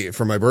May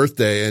for my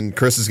birthday. And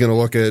Chris is going to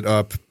look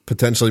at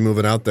potentially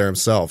moving out there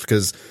himself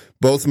because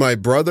both my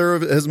brother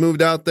has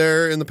moved out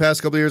there in the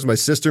past couple of years. My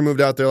sister moved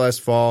out there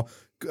last fall.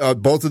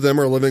 Both of them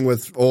are living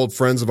with old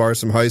friends of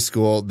ours from high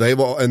school. They've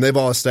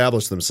all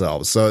established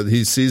themselves. So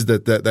he sees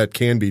that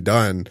can be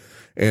done.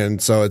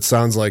 And so it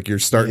sounds like you're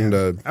starting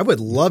to. I would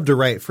love to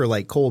write for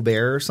like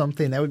Colbert or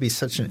something. That would be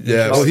such an.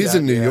 Yeah, well, he's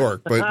in New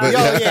York, but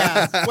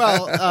yeah.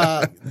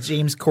 Well,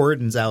 James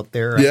Corden's out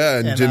there. Yeah,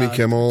 and Jimmy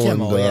Kimmel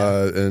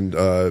and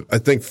I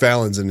think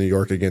Fallon's in New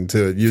York again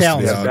too. It used to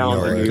be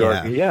out in New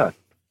York. Yeah.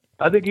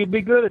 I think you'd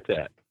be good at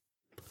that.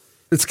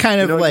 It's kind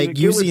of like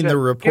using the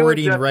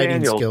reporting,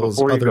 writing skills.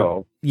 Before you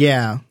go.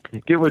 Yeah.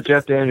 Get with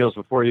Jeff Daniels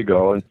before you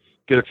go and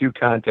get a few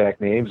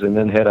contact names and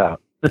then head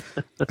out.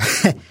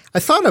 I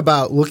thought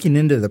about looking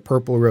into the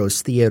Purple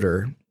Rose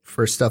Theater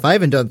for stuff. I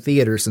haven't done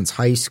theater since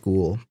high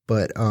school,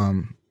 but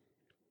that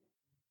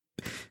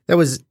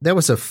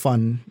was a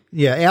fun.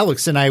 Yeah,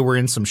 Alex and I were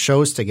in some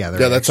shows together.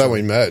 Yeah, that's how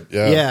we met.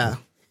 Yeah.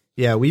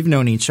 Yeah, we've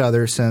known each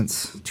other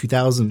since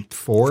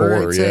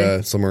 2004.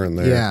 Yeah, somewhere in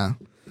there. Yeah.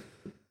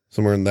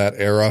 Somewhere in that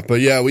era. But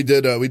yeah, we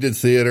did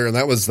theater, and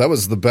that was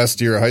the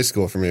best year of high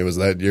school for me. It was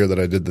that year that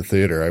I did the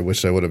theater. I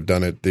wish I would have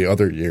done it the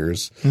other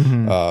years.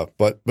 Mm-hmm.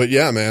 But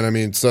yeah, man, I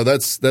mean, so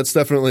that's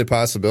definitely a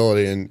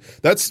possibility. And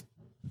that's,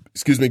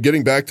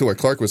 getting back to what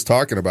Clark was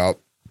talking about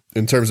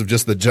in terms of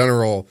just the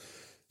general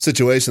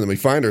situation that we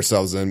find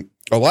ourselves in.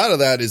 A lot of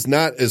that is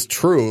not as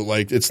true.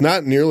 Like, it's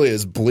not nearly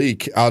as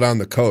bleak out on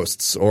the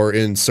coasts or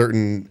in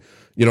certain,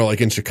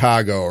 like in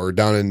Chicago or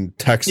down in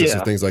Texas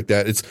and things like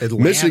that. It's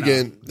Atlanta.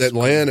 Michigan,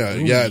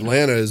 Atlanta. Yeah,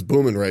 Atlanta is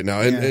booming right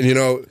now. And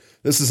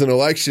this is an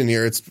election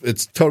year.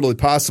 It's totally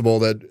possible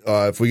that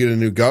if we get a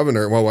new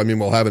governor, well, I mean,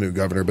 we'll have a new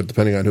governor, but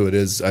depending on who it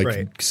is, I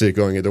can see it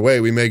going either way.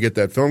 We may get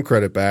that film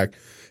credit back,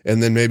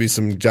 and then maybe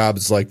some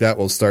jobs like that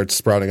will start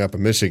sprouting up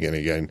in Michigan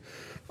again.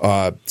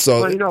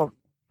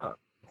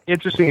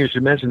 Interesting you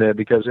should mention that,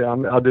 because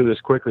I'll do this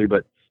quickly,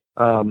 but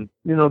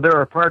there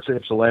are parts of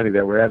Ypsilanti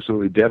that were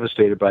absolutely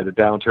devastated by the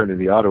downturn in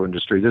the auto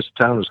industry. This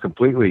town was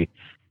completely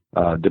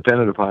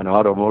dependent upon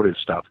automotive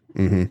stuff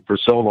for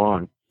so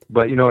long.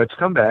 But, it's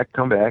come back,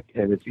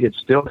 and it's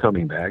still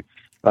coming back.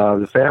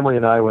 The family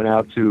and I went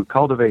out to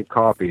Cultivate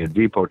Coffee in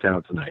Depot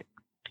Town tonight.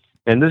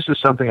 And this is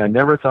something I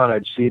never thought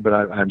I'd see, but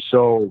I'm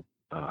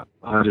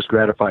just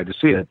gratified to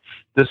see it.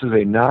 This is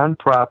a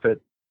nonprofit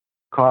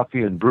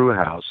coffee and brew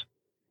house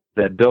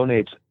that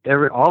donates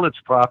all its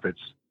profits,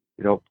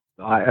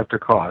 after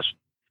cost,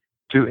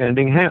 to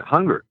ending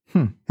hunger.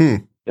 And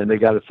they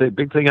got a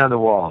big thing on the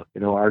wall.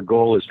 Our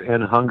goal is to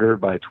end hunger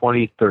by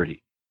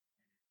 2030.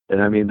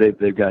 And I mean,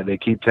 they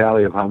keep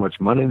tally of how much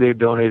money they've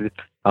donated,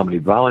 how many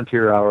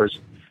volunteer hours.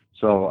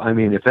 So, I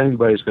mean, if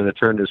anybody's going to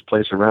turn this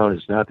place around,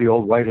 it's not the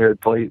old white-haired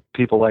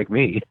people like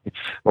me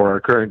or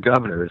our current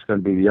governor. It's going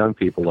to be the young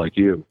people like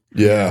you.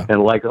 Yeah.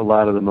 And like a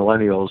lot of the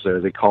millennials,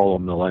 they call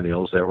them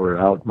millennials, that were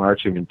out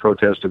marching in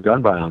protest of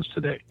gun violence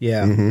today.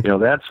 Yeah.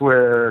 That's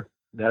where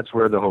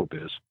the hope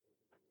is.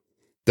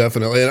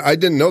 Definitely. And I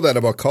didn't know that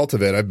about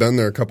Cultivate. I've been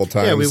there a couple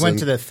times. Yeah, we went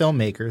to the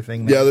filmmaker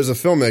thing there. Yeah, there's a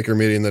filmmaker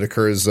meeting that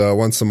occurs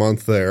once a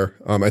month there.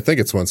 I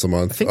think it's once a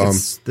month. I think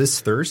it's this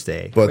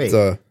Thursday.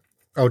 But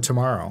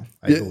tomorrow,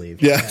 I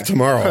believe. Yeah,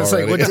 tomorrow. I was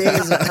already. like, what day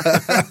is it?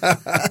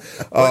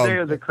 What day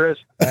is it, Chris?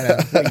 I know.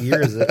 What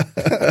year is it?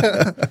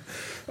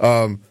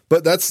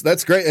 But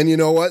that's great. And you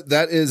know what?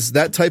 That is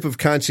that type of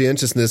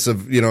conscientiousness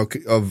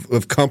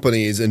of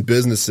companies and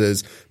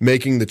businesses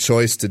making the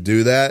choice to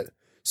do that.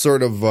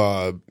 Sort of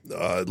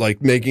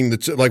like making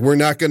we're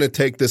not going to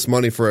take this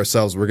money for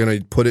ourselves. We're going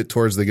to put it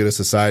towards the good of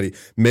society.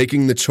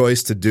 Making the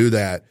choice to do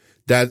that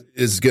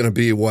is going to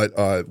be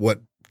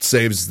what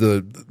saves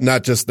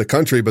not just the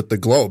country but the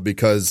globe,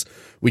 because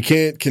we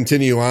can't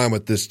continue on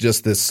with this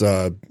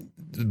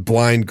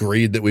blind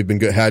greed that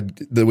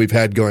we've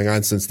had going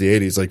on since the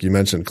 80s, like you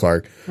mentioned,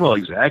 Clark. Well,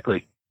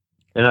 exactly.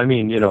 And I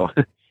mean,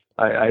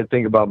 I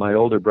think about my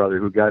older brother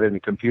who got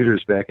into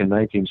computers back in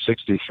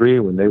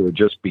 1963 when they were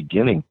just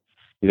beginning.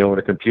 When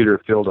a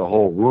computer filled a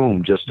whole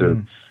room just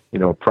to,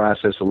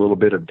 process a little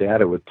bit of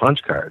data with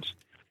punch cards.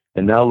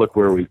 And now look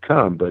where we've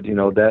come. But,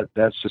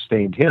 that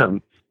sustained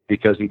him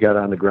because he got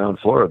on the ground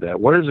floor of that.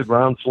 What is the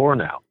ground floor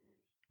now?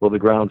 Well, the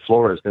ground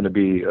floor is going to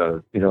be,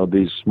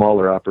 these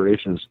smaller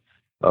operations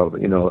of,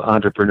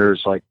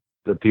 entrepreneurs like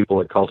the people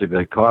that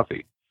cultivate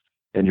coffee.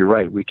 And you're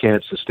right, we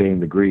can't sustain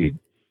the greed.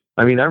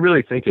 I mean, I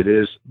really think it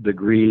is the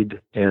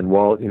greed and,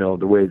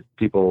 the way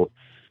people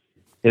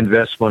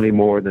invest money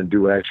more than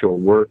do actual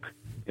work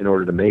in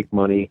order to make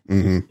money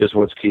is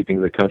what's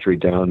keeping the country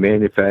down.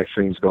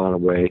 Manufacturing's gone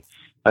away.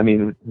 I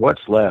mean,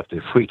 what's left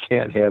if we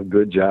can't have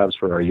good jobs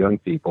for our young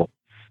people?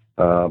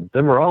 Then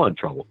we're all in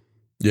trouble.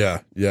 Yeah.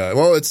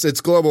 Well, it's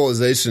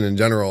globalization in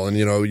general. And,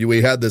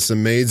 we had this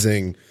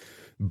amazing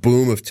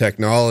boom of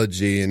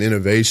technology and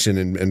innovation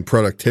and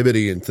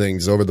productivity and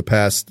things over the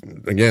past,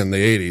 again, the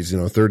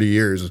 80s, 30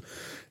 years.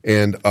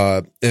 And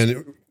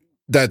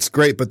that's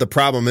great. But the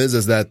problem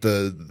is that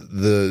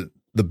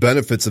the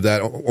benefits of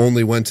that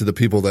only went to the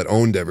people that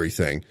owned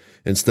everything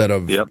instead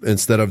of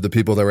the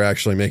people that were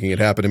actually making it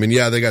happen. I mean,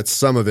 yeah, they got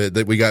some of it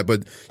that we got,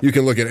 but you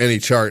can look at any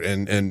chart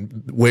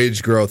and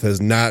wage growth has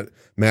not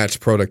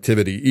matched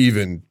productivity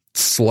even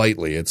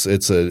slightly. It's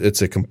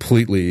a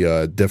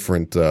completely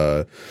different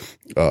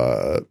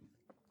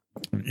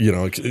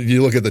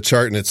you look at the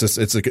chart and it's just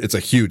it's a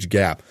huge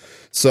gap.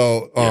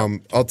 So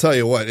I'll tell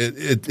you what,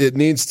 it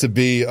needs to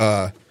be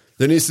there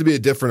needs to be a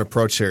different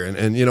approach here,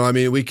 and I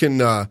mean we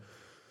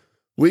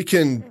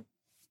can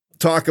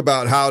talk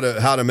about how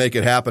to make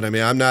it happen. I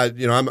mean, I'm not,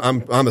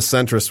 I'm a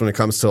centrist when it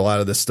comes to a lot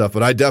of this stuff,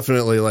 but I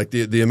definitely like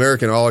the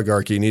American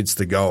oligarchy needs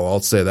to go. I'll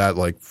say that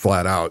like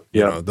flat out.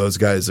 Those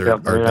guys are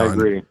done. I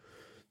agree.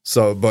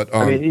 So, but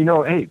I mean,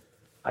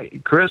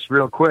 hey, Chris,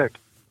 real quick,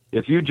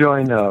 if you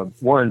join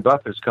Warren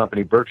Buffett's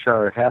company,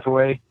 Berkshire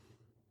Hathaway,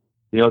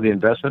 the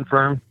investment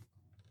firm.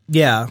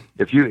 Yeah.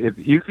 If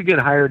you could get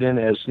hired in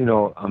as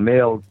a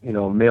mail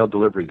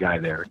delivery guy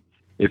there,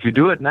 if you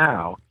do it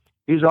now,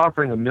 he's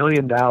offering $1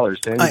 million to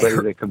anybody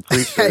that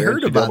completes their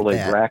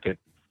NCAA bracket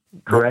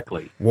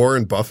correctly.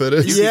 Warren Buffett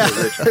is? You can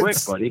get rich quick,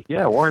 buddy.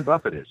 Yeah, Warren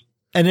Buffett is.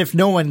 And if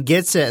no one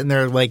gets it and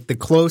they're like the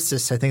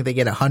closest, I think they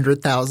get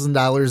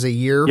 $100,000 a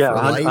year for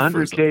life.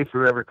 $100K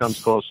for whoever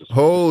comes closest.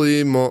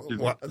 Holy moly.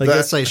 I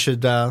guess I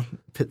should learn.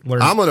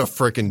 I'm going to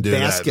freaking do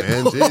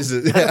basketball. that, man.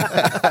 Jesus.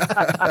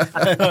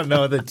 I don't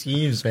know the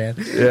teams, man.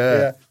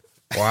 Yeah.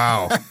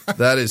 Wow.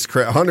 That is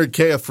crazy.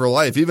 $100K for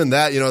life. Even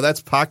that,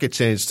 that's pocket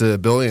change to a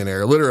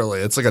billionaire.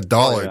 Literally. It's like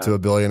 $1 to a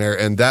billionaire.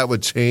 And that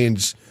would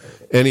change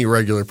any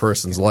regular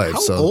person's life.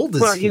 How old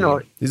is he?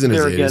 He's in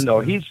his 80s. Again,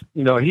 though,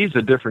 he's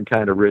a different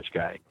kind of rich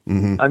guy.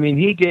 Mm-hmm. I mean,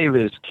 he gave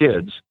his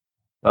kids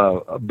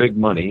big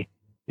money,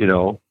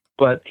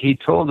 but he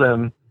told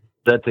them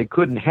that they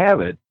couldn't have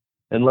it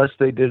unless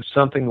they did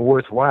something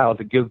worthwhile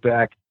to give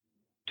back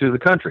to the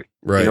country,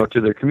 right.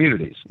 To their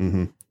communities.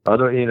 Mm-hmm.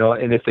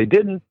 And if they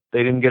didn't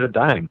get a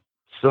dime.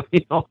 So,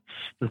 that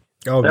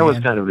was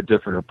kind of a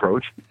different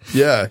approach.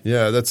 Yeah.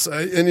 That's,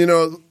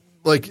 and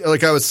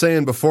like I was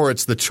saying before,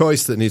 it's the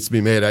choice that needs to be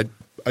made.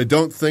 I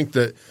don't think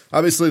that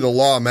obviously the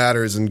law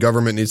matters and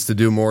government needs to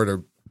do more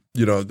to,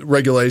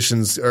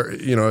 regulations are,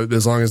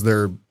 as long as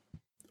they're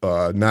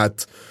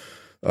not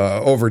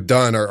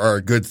overdone are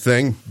a good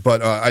thing.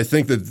 But I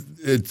think that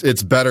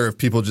it's better if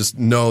people just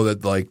know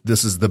that like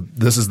this is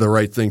the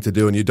right thing to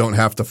do, and you don't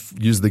have to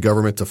use the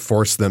government to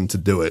force them to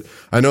do it.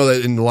 I know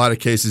that in a lot of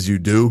cases you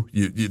do.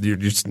 You're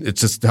just,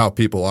 it's just how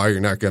people are.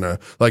 You're not gonna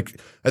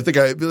like. I think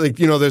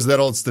there's that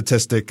old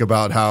statistic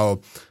about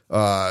how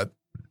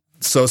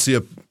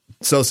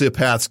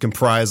sociopaths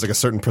comprise like a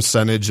certain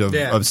percentage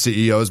of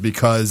CEOs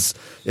because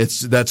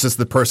that's just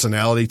the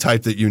personality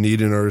type that you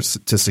need in order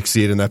to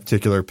succeed in that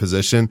particular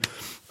position.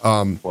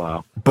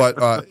 Wow.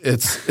 But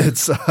it's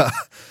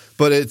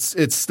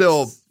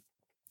still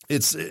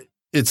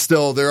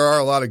there are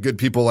a lot of good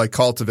people like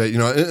cultivate,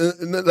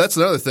 and that's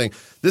another thing.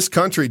 This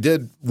country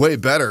did way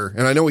better,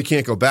 and I know we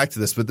can't go back to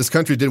this, but this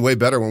country did way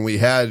better when we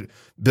had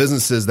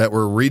businesses that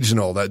were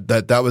regional,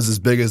 that was as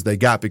big as they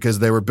got because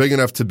they were big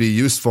enough to be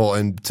useful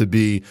and to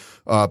be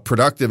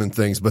productive and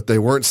things, but they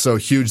weren't so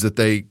huge that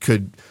they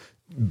could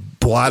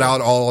blot out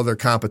all other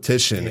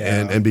competition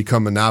and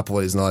become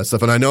monopolies and all that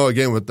stuff. And I know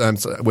again with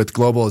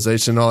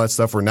globalization and all that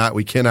stuff,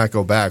 we cannot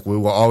go back. We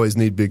will always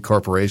need big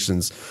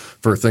corporations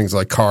for things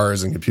like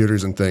cars and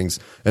computers and things.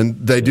 And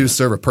they do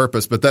serve a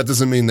purpose, but that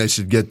doesn't mean they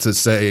should get to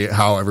say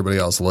how everybody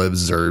else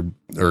lives or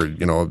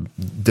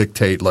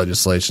dictate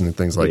legislation and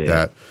things like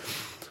that.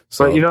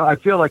 So, but I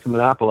feel like I'm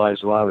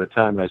monopolized a lot of the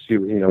time. I see,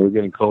 we're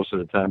getting close to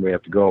the time we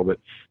have to go, but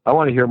I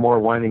want to hear more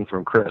whining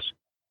from Chris.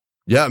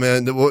 Yeah,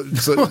 man.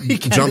 So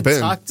jump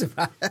in. Talked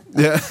about it.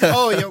 Yeah.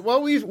 Oh, yeah.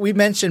 Well, we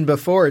mentioned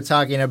before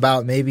talking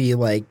about maybe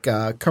like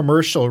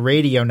commercial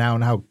radio now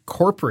and how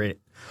corporate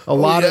a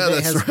lot of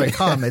it has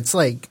become. It's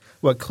like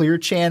what Clear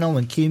Channel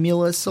and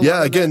Cumulus.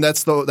 Again,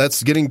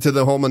 that's getting to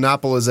the whole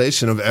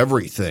monopolization of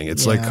everything.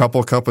 It's like a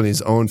couple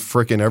companies own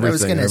freaking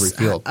everything in every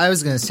field. I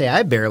was going to say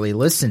I barely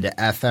listen to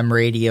FM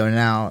radio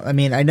now. I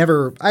mean, I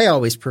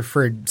always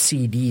preferred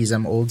CDs.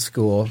 I'm old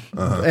school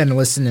and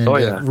listening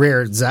to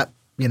rare Zepp.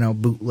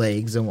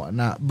 Bootlegs and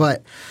whatnot.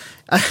 But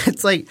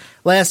it's like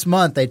last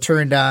month I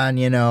turned on,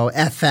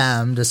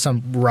 FM to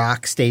some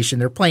rock station.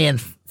 They're playing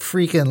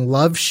freaking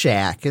Love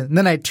Shack. And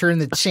then I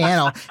turned the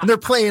channel and they're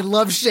playing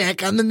Love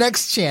Shack on the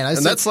next channel.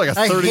 That's like a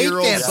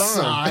 30-year-old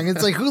song.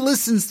 It's like, who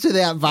listens to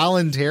that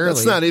voluntarily?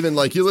 That's not even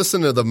like you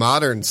listen to the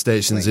modern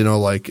stations,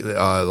 like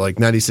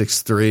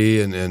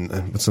 96.3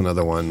 and what's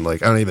another one?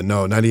 Like, I don't even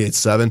know,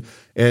 98.7.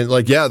 And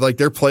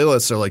their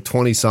playlists are like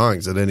 20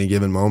 songs at any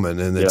given moment,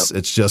 and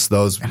it's just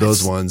those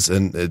ones.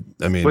 And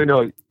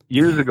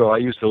years ago I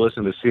used to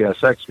listen to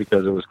CSX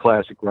because it was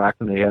classic rock,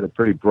 and they had a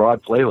pretty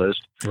broad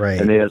playlist, right?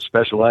 And they had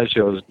specialized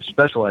shows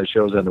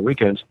on the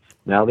weekends.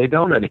 Now they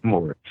don't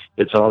anymore.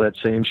 It's all that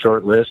same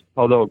short list.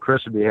 Although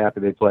Chris would be happy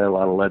they play a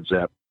lot of Led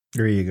Zepp.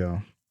 There you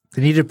go.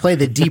 They need to play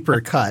the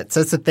deeper cuts.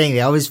 That's the thing.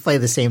 They always play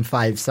the same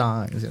 5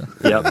 songs.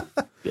 Yep.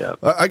 Yeah.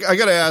 I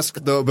got to ask,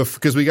 though,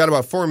 because we got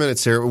about 4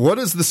 minutes here, what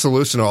is the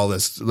solution to all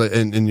this,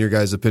 in your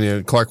guys'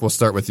 opinion? Clark, we'll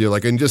start with you.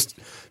 And just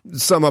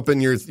sum up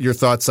in your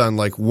thoughts on,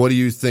 what do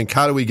you think?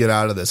 How do we get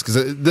out of this?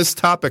 Because this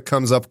topic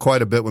comes up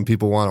quite a bit when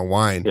people want to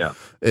whine. Yeah.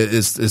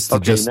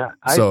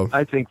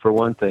 I think, for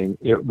one thing,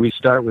 we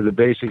start with the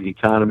basic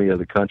economy of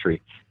the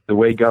country. the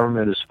way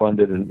government is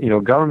funded,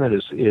 and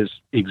government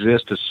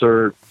exists to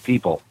serve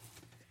people.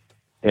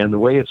 And the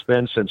way it's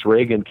been since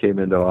Reagan came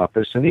into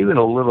office, and even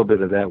a little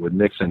bit of that with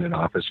Nixon in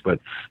office, but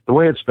the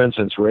way it's been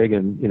since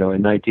Reagan, in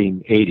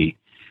 1980,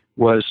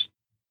 was,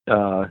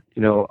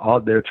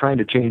 they're trying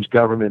to change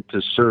government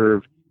to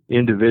serve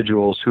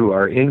individuals who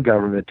are in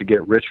government to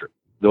get richer.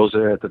 Those that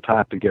are at the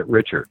top to get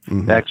richer,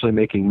 actually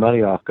making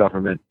money off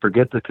government.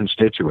 Forget the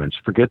constituents,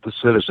 forget the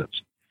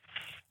citizens.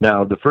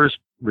 Now, the first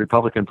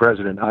Republican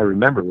president I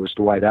remember was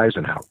Dwight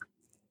Eisenhower.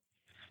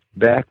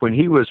 Back when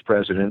he was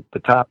president, the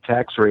top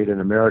tax rate in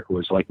America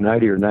was like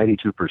 90 or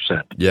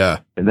 92%. Yeah.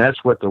 And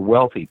that's what the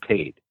wealthy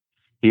paid.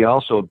 He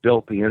also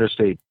built the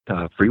interstate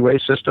freeway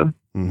system.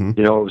 It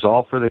was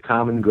all for the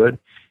common good.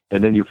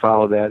 And then you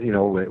follow that,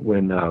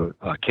 when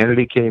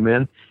Kennedy came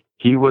in,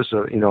 he was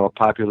a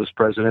populist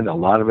president. A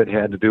lot of it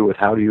had to do with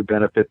how do you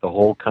benefit the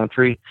whole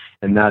country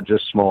and not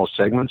just small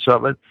segments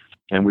of it.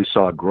 And we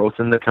saw growth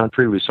in the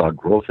country. We saw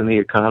growth in the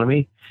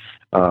economy.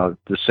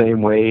 The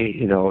same way,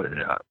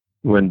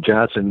 when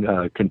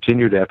Johnson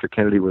continued after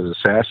Kennedy was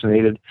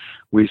assassinated,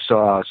 we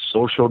saw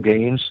social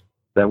gains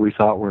that we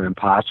thought were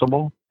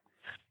impossible.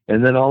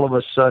 And then all of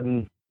a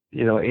sudden,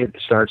 it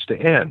starts to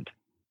end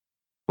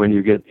when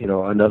you get,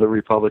 another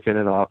Republican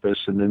in office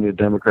and then the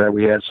Democrat.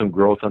 We had some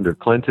growth under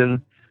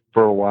Clinton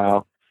for a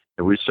while.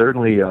 And we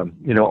certainly,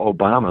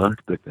 Obama,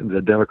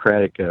 the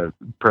Democratic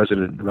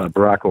President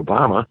Barack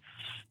Obama,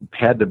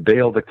 had to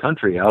bail the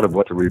country out of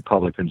what the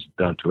Republicans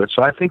done to it.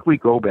 So I think we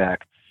go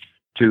back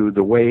to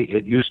the way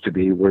it used to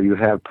be, where you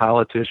have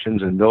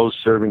politicians and those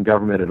serving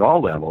government at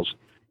all levels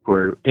who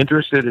are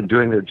interested in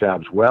doing their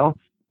jobs well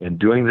and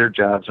doing their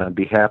jobs on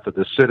behalf of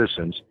the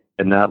citizens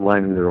and not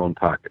lining their own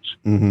pockets.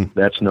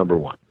 That's number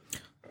one.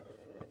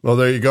 Well,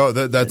 there you go.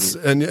 That's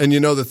and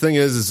the thing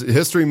is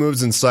history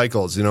moves in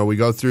cycles. We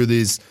go through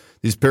these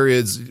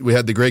periods. We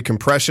had the Great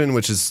Compression,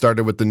 which has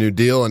started with the New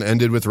Deal and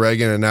ended with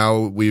Reagan, and now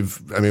we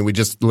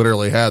just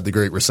literally had the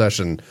Great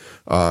Recession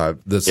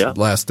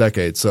last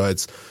decade. So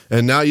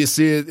and now you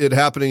see it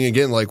happening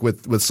again, like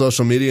with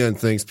social media and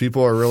things.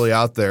 People are really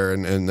out there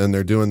and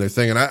they're doing their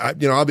thing. And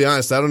I'll be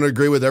honest, I don't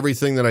agree with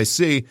everything that I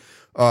see.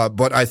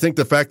 But I think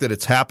the fact that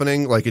it's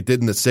happening like it did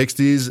in the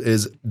 60s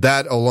is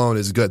that alone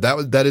is good.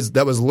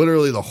 That was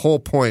literally the whole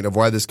point of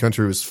why this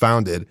country was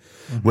founded,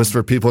 was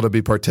for people to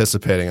be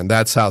participating, and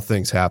that's how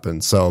things happen.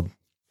 So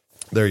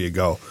there you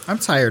go. I'm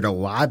tired of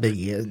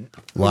lobbying.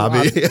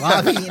 Lobbying.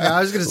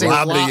 I was going to say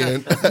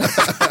lobbying.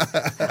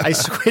 I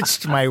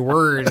switched my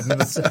word.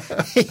 That's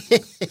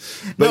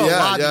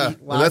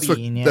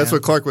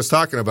what Clark was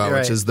talking about,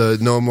 which is the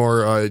no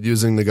more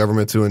using the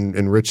government to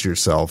enrich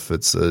yourself.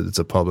 It's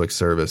a public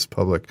service.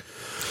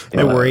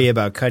 I worry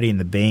about cutting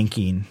the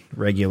banking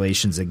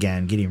regulations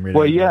again, getting rid of.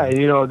 Well, yeah,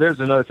 there's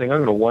another thing. I'm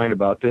going to whine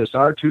about this.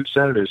 Our two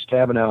senators,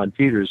 Kavanaugh and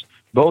Peters,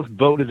 both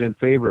voted in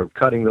favor of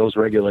cutting those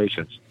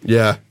regulations.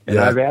 Yeah. And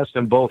I've asked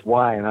them both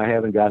why, and I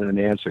haven't gotten an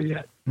answer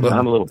yet. Well,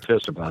 I'm a little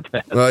pissed about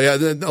that. Well, yeah,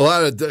 a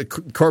lot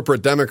of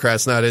corporate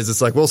Democrats nowadays,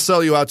 it's like, we'll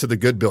sell you out to the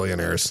good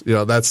billionaires.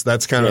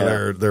 That's kind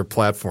of their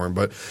platform.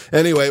 But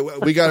anyway,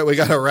 we got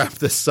to wrap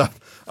this up.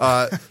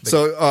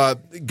 So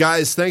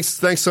guys,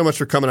 thanks so much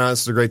for coming on.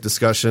 This is a great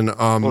discussion.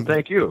 Well,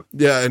 thank you.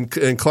 Yeah,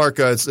 and Clark,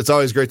 it's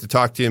always great to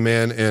talk to you,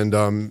 man.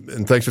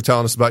 And thanks for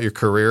telling us about your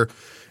career.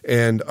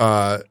 And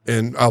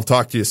I'll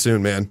talk to you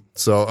soon, man.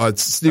 So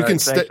you can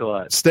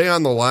stay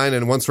on the line,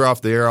 and once we're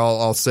off the air,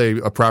 I'll say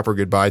a proper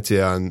goodbye to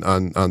you on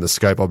the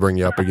Skype. I'll bring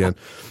you up again.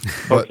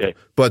 Okay.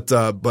 But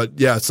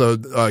yeah. So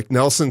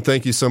Nelson,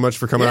 thank you so much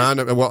for coming on.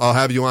 I'll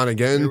have you on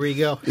again. Here we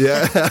go.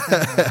 Yeah.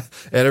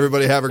 And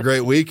everybody have a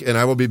great week, and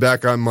I will be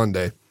back on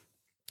Monday.